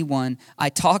 1981, I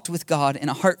talked with God in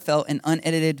a heartfelt and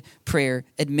unedited prayer,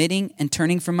 admitting and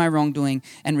turning from my wrongdoing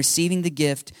and receiving the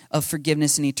gift of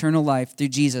forgiveness and eternal life through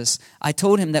Jesus. I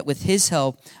told him that with his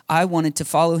help, I wanted to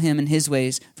follow him in his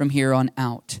ways from here on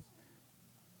out."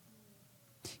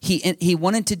 He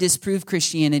wanted to disprove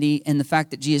Christianity and the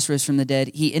fact that Jesus rose from the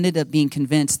dead. He ended up being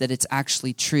convinced that it's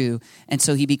actually true, and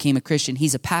so he became a Christian.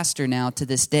 He's a pastor now to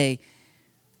this day.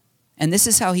 And this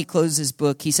is how he closes his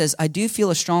book. He says, "I do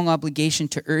feel a strong obligation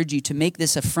to urge you to make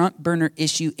this a front burner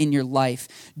issue in your life.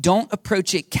 Don't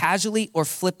approach it casually or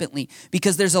flippantly,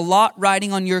 because there's a lot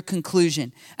riding on your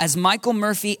conclusion. As Michael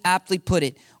Murphy aptly put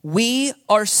it, we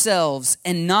ourselves,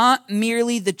 and not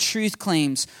merely the truth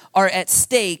claims, are at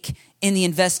stake in the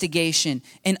investigation.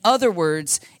 In other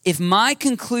words, if my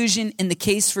conclusion in the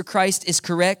case for Christ is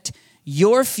correct,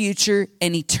 your future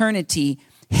and eternity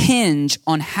hinge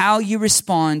on how you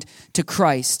respond to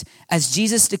Christ. As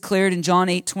Jesus declared in John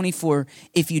 8:24,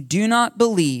 if you do not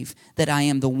believe that I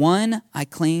am the one I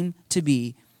claim to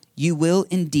be, you will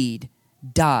indeed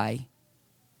die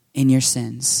in your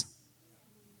sins."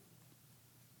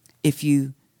 If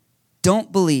you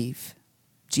don't believe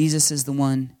Jesus is the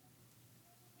one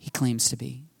he claims to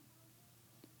be,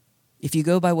 if you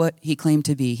go by what he claimed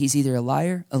to be, he's either a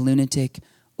liar, a lunatic,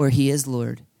 or he is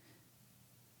Lord.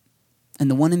 And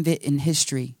the one in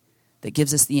history that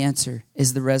gives us the answer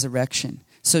is the resurrection.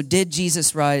 So did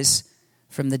Jesus rise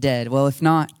from the dead? Well, if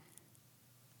not,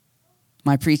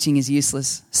 my preaching is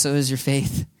useless. So is your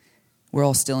faith. We're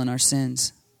all still in our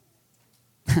sins.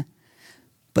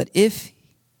 But if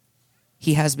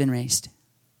he has been raised,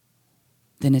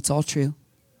 then it's all true.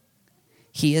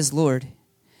 He is Lord.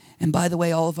 And by the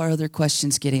way, all of our other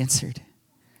questions get answered.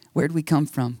 Where'd we come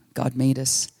from? God made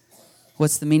us.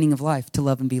 What's the meaning of life? To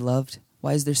love and be loved.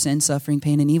 Why is there sin, suffering,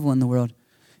 pain, and evil in the world?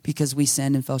 Because we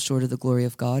sinned and fell short of the glory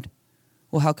of God.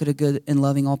 Well, how could a good and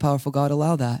loving, all-powerful God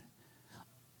allow that?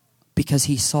 Because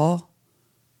he saw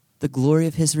the glory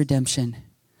of his redemption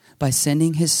by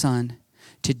sending his son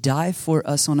to die for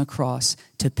us on a cross,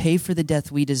 to pay for the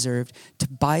death we deserved, to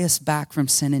buy us back from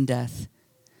sin and death,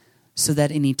 so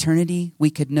that in eternity we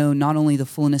could know not only the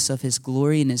fullness of his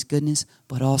glory and his goodness,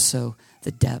 but also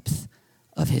the depth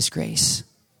of his grace.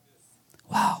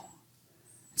 Wow.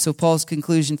 So Paul's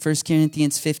conclusion, 1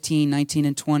 Corinthians 15, 19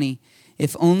 and 20.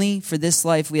 If only for this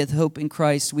life we have hope in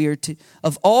Christ, we are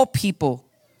of all people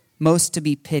most to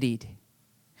be pitied.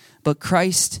 But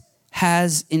Christ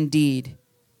has indeed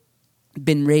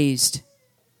been raised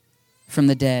from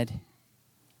the dead.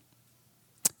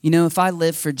 You know, if I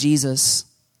live for Jesus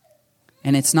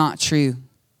and it's not true,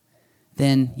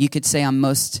 then you could say I'm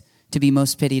to be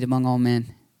most pitied among all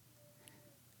men.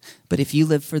 But if you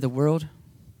live for the world,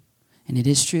 and it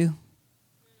is true,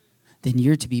 then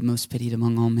you're to be most pitied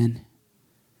among all men.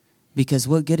 Because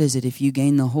what good is it if you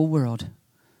gain the whole world,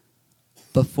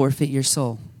 but forfeit your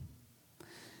soul?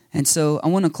 And so I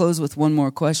want to close with one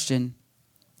more question.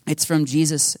 It's from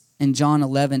Jesus in John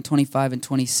 11, 25 and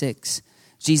 26.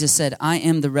 Jesus said, I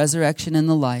am the resurrection and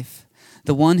the life.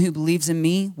 The one who believes in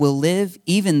me will live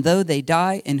even though they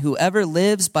die, and whoever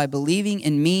lives by believing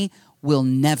in me will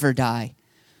never die.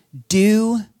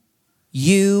 Do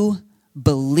you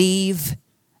believe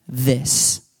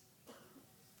this?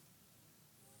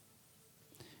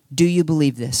 Do you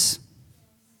believe this?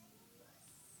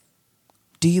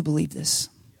 Do you believe this?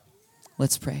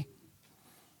 Let's pray.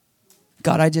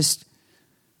 God, I just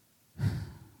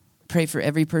pray for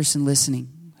every person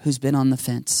listening who's been on the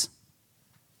fence,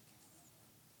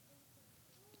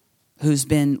 who's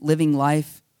been living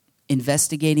life,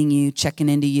 investigating you, checking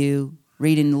into you,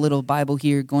 reading a little Bible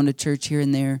here, going to church here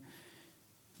and there,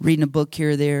 reading a book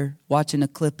here or there, watching a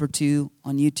clip or two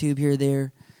on YouTube here or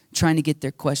there, trying to get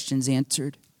their questions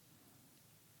answered.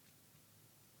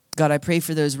 God, I pray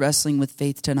for those wrestling with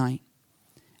faith tonight,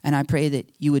 and I pray that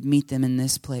you would meet them in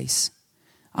this place.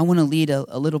 I want to lead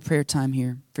a little prayer time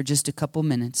here for just a couple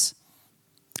minutes.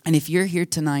 And if you're here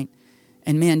tonight,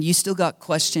 and man, you still got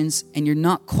questions, and you're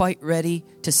not quite ready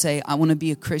to say, I want to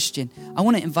be a Christian, I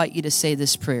want to invite you to say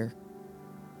this prayer.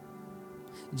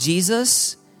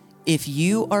 Jesus, if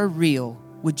you are real,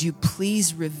 would you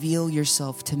please reveal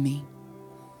yourself to me?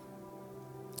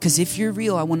 Because if you're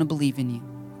real, I want to believe in you.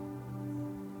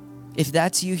 If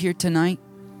that's you here tonight,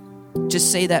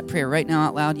 just say that prayer right now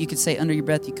out loud. You could say it under your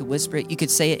breath. You could whisper it. You could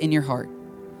say it in your heart.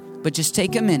 But just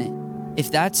take a minute,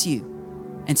 if that's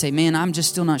you, and say, man, I'm just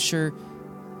still not sure.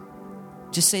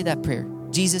 Just say that prayer.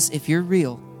 Jesus, if you're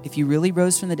real, if you really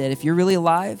rose from the dead, if you're really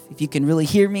alive, if you can really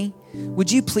hear me,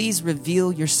 would you please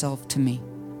reveal yourself to me?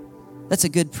 That's a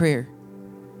good prayer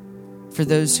for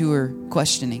those who are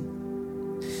questioning.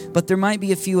 But there might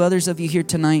be a few others of you here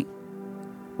tonight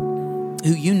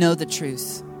who you know the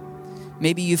truth.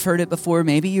 Maybe you've heard it before.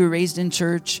 Maybe you were raised in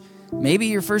church. Maybe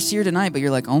you're first here tonight, but you're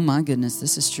like, oh my goodness,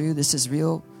 this is true. This is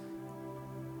real.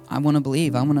 I want to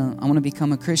believe. I want to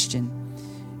become a Christian.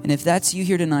 And if that's you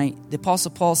here tonight, the Apostle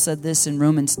Paul said this in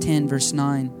Romans 10, verse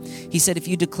 9. He said, if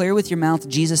you declare with your mouth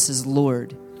Jesus is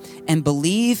Lord and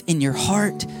believe in your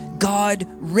heart God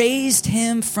raised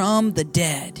him from the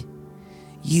dead,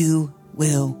 you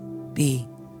will be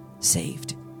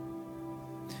saved.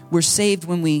 We're saved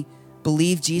when we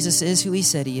believe Jesus is who he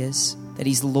said he is, that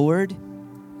he's Lord,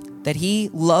 that he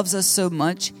loves us so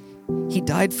much, he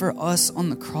died for us on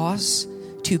the cross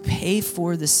to pay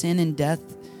for the sin and death,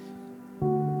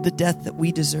 the death that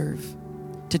we deserve,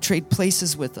 to trade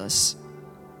places with us.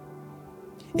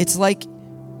 It's like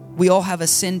we all have a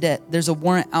sin debt. There's a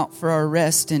warrant out for our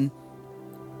arrest, and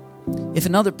if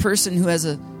another person who has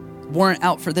a warrant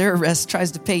out for their arrest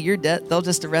tries to pay your debt, they'll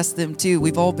just arrest them too.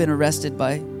 We've all been arrested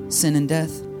by sin and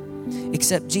death,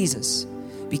 except Jesus.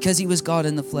 Because he was God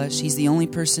in the flesh, he's the only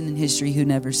person in history who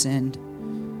never sinned.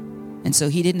 And so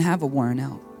he didn't have a warrant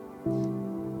out.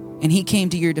 And he came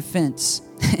to your defense.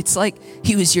 It's like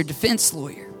he was your defense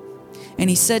lawyer. And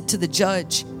he said to the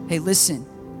judge, hey, listen,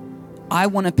 I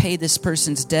want to pay this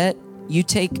person's debt. You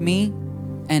take me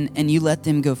and you let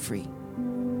them go free.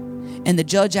 And the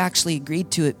judge actually agreed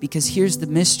to it, because here's the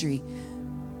mystery.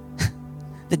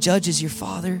 The judge is your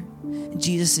father, and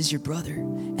Jesus is your brother,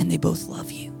 and they both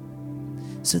love you.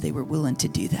 So they were willing to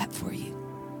do that for you.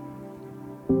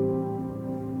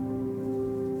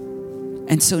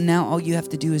 And so now all you have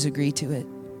to do is agree to it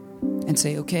and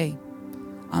say, okay,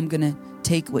 I'm going to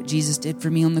take what Jesus did for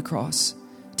me on the cross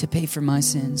to pay for my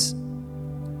sins.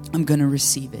 I'm going to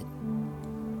receive it.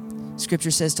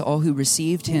 Scripture says to all who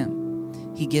received him,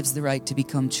 he gives the right to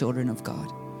become children of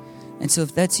God. And so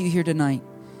if that's you here tonight,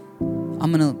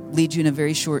 I'm going to lead you in a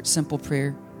very short, simple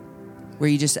prayer where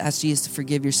you just ask Jesus to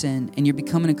forgive your sin, and you're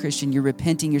becoming a Christian. You're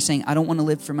repenting. You're saying, I don't want to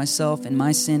live for myself and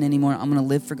my sin anymore. I'm going to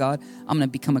live for God. I'm going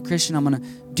to become a Christian. I'm going to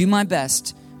do my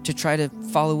best to try to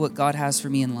follow what God has for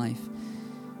me in life.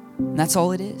 And that's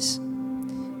all it is.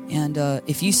 And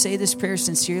if you say this prayer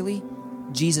sincerely,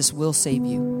 Jesus will save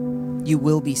you. You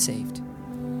will be saved.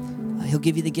 He'll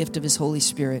give you the gift of his Holy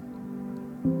Spirit,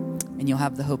 and you'll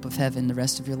have the hope of heaven the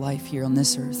rest of your life here on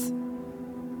this earth.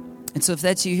 And so if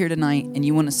that's you here tonight and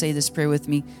you want to say this prayer with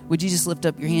me, would you just lift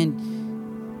up your hand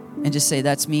and just say,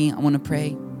 that's me, I want to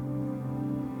pray.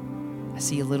 I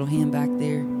see a little hand back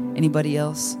there. Anybody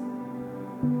else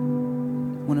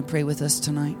want to pray with us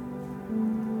tonight?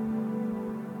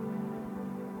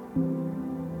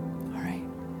 All right.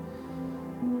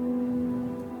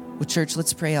 Well, church,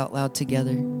 let's pray out loud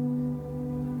together.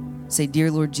 Say,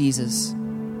 dear Lord Jesus,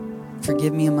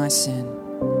 forgive me of my sin.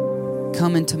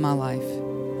 Come into my life.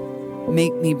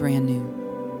 Make me brand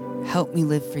new. Help me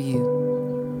live for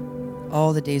you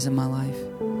all the days of my life.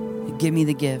 And give me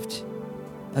the gift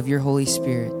of your Holy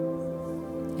Spirit.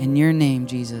 In your name,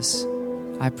 Jesus,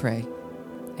 I pray.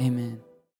 Amen.